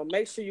saying? So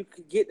make sure you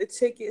can get the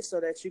tickets so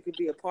that you can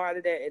be a part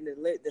of that. And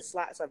the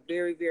slots are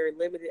very, very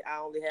limited. I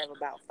only have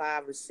about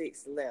 5 or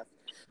 6 left.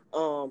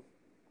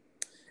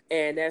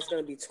 And that's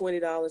going to be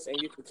 $20,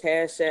 and you can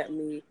cash at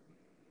me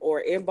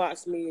or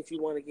inbox me if you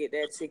want to get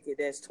that ticket.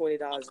 That's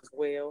 $20 as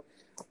well.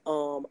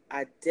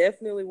 I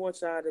definitely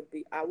want y'all to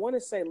be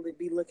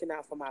looking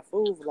out for my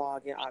food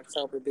vlog in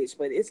October, bitch.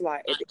 But it's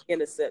like at the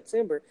end of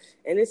September,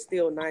 and it's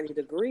still 90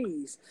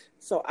 degrees.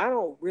 So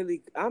I'm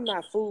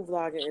not food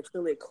vlogging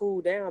until it cool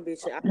down,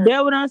 bitch. That's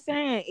what I'm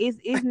saying.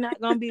 It's not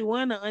gonna be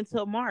winter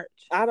until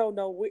March. I don't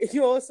know.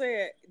 You know what I'm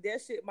saying?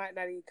 That shit might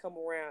not even come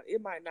around.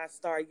 It might not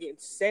start getting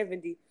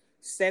 70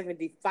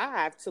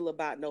 75 till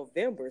about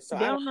November. So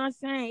That's what I'm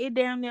saying. It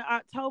down there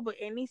October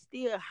and it's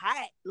still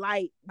hot.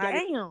 Like,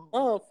 damn.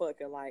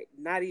 Motherfucker, like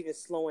not even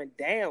slowing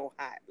down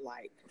hot.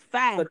 Like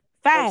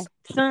Five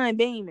sun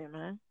beaming,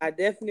 man. I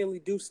definitely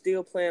do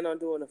still plan on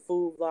doing a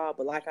food vlog,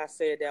 but like I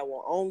said, that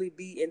will only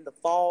be in the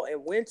fall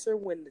and winter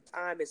when the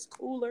time is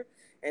cooler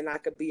and I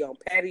could be on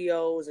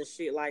patios and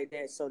shit like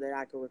that so that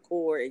I can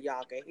record and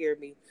y'all can hear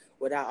me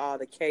without all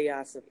the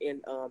chaos of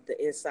the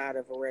inside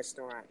of a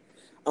restaurant.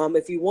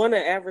 If you want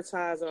to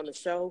advertise on the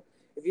show,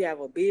 if you have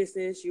a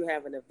business, you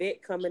have an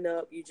event coming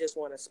up, you just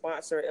want to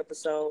sponsor an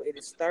episode, it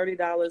is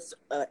 $30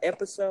 an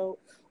episode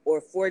or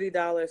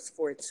 $40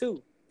 for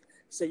two.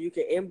 So you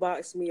can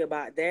inbox me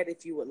about that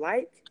if you would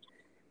like.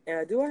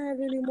 Do I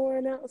have any more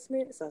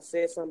announcements? I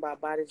said something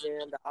about Body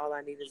Jam. That all I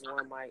need is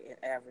one mic and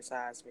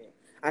advertisement.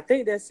 I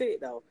think that's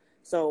it though.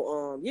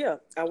 So yeah,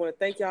 I want to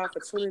thank y'all for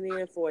tuning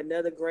in for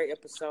another great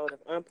episode of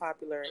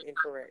Unpopular and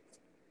Incorrect.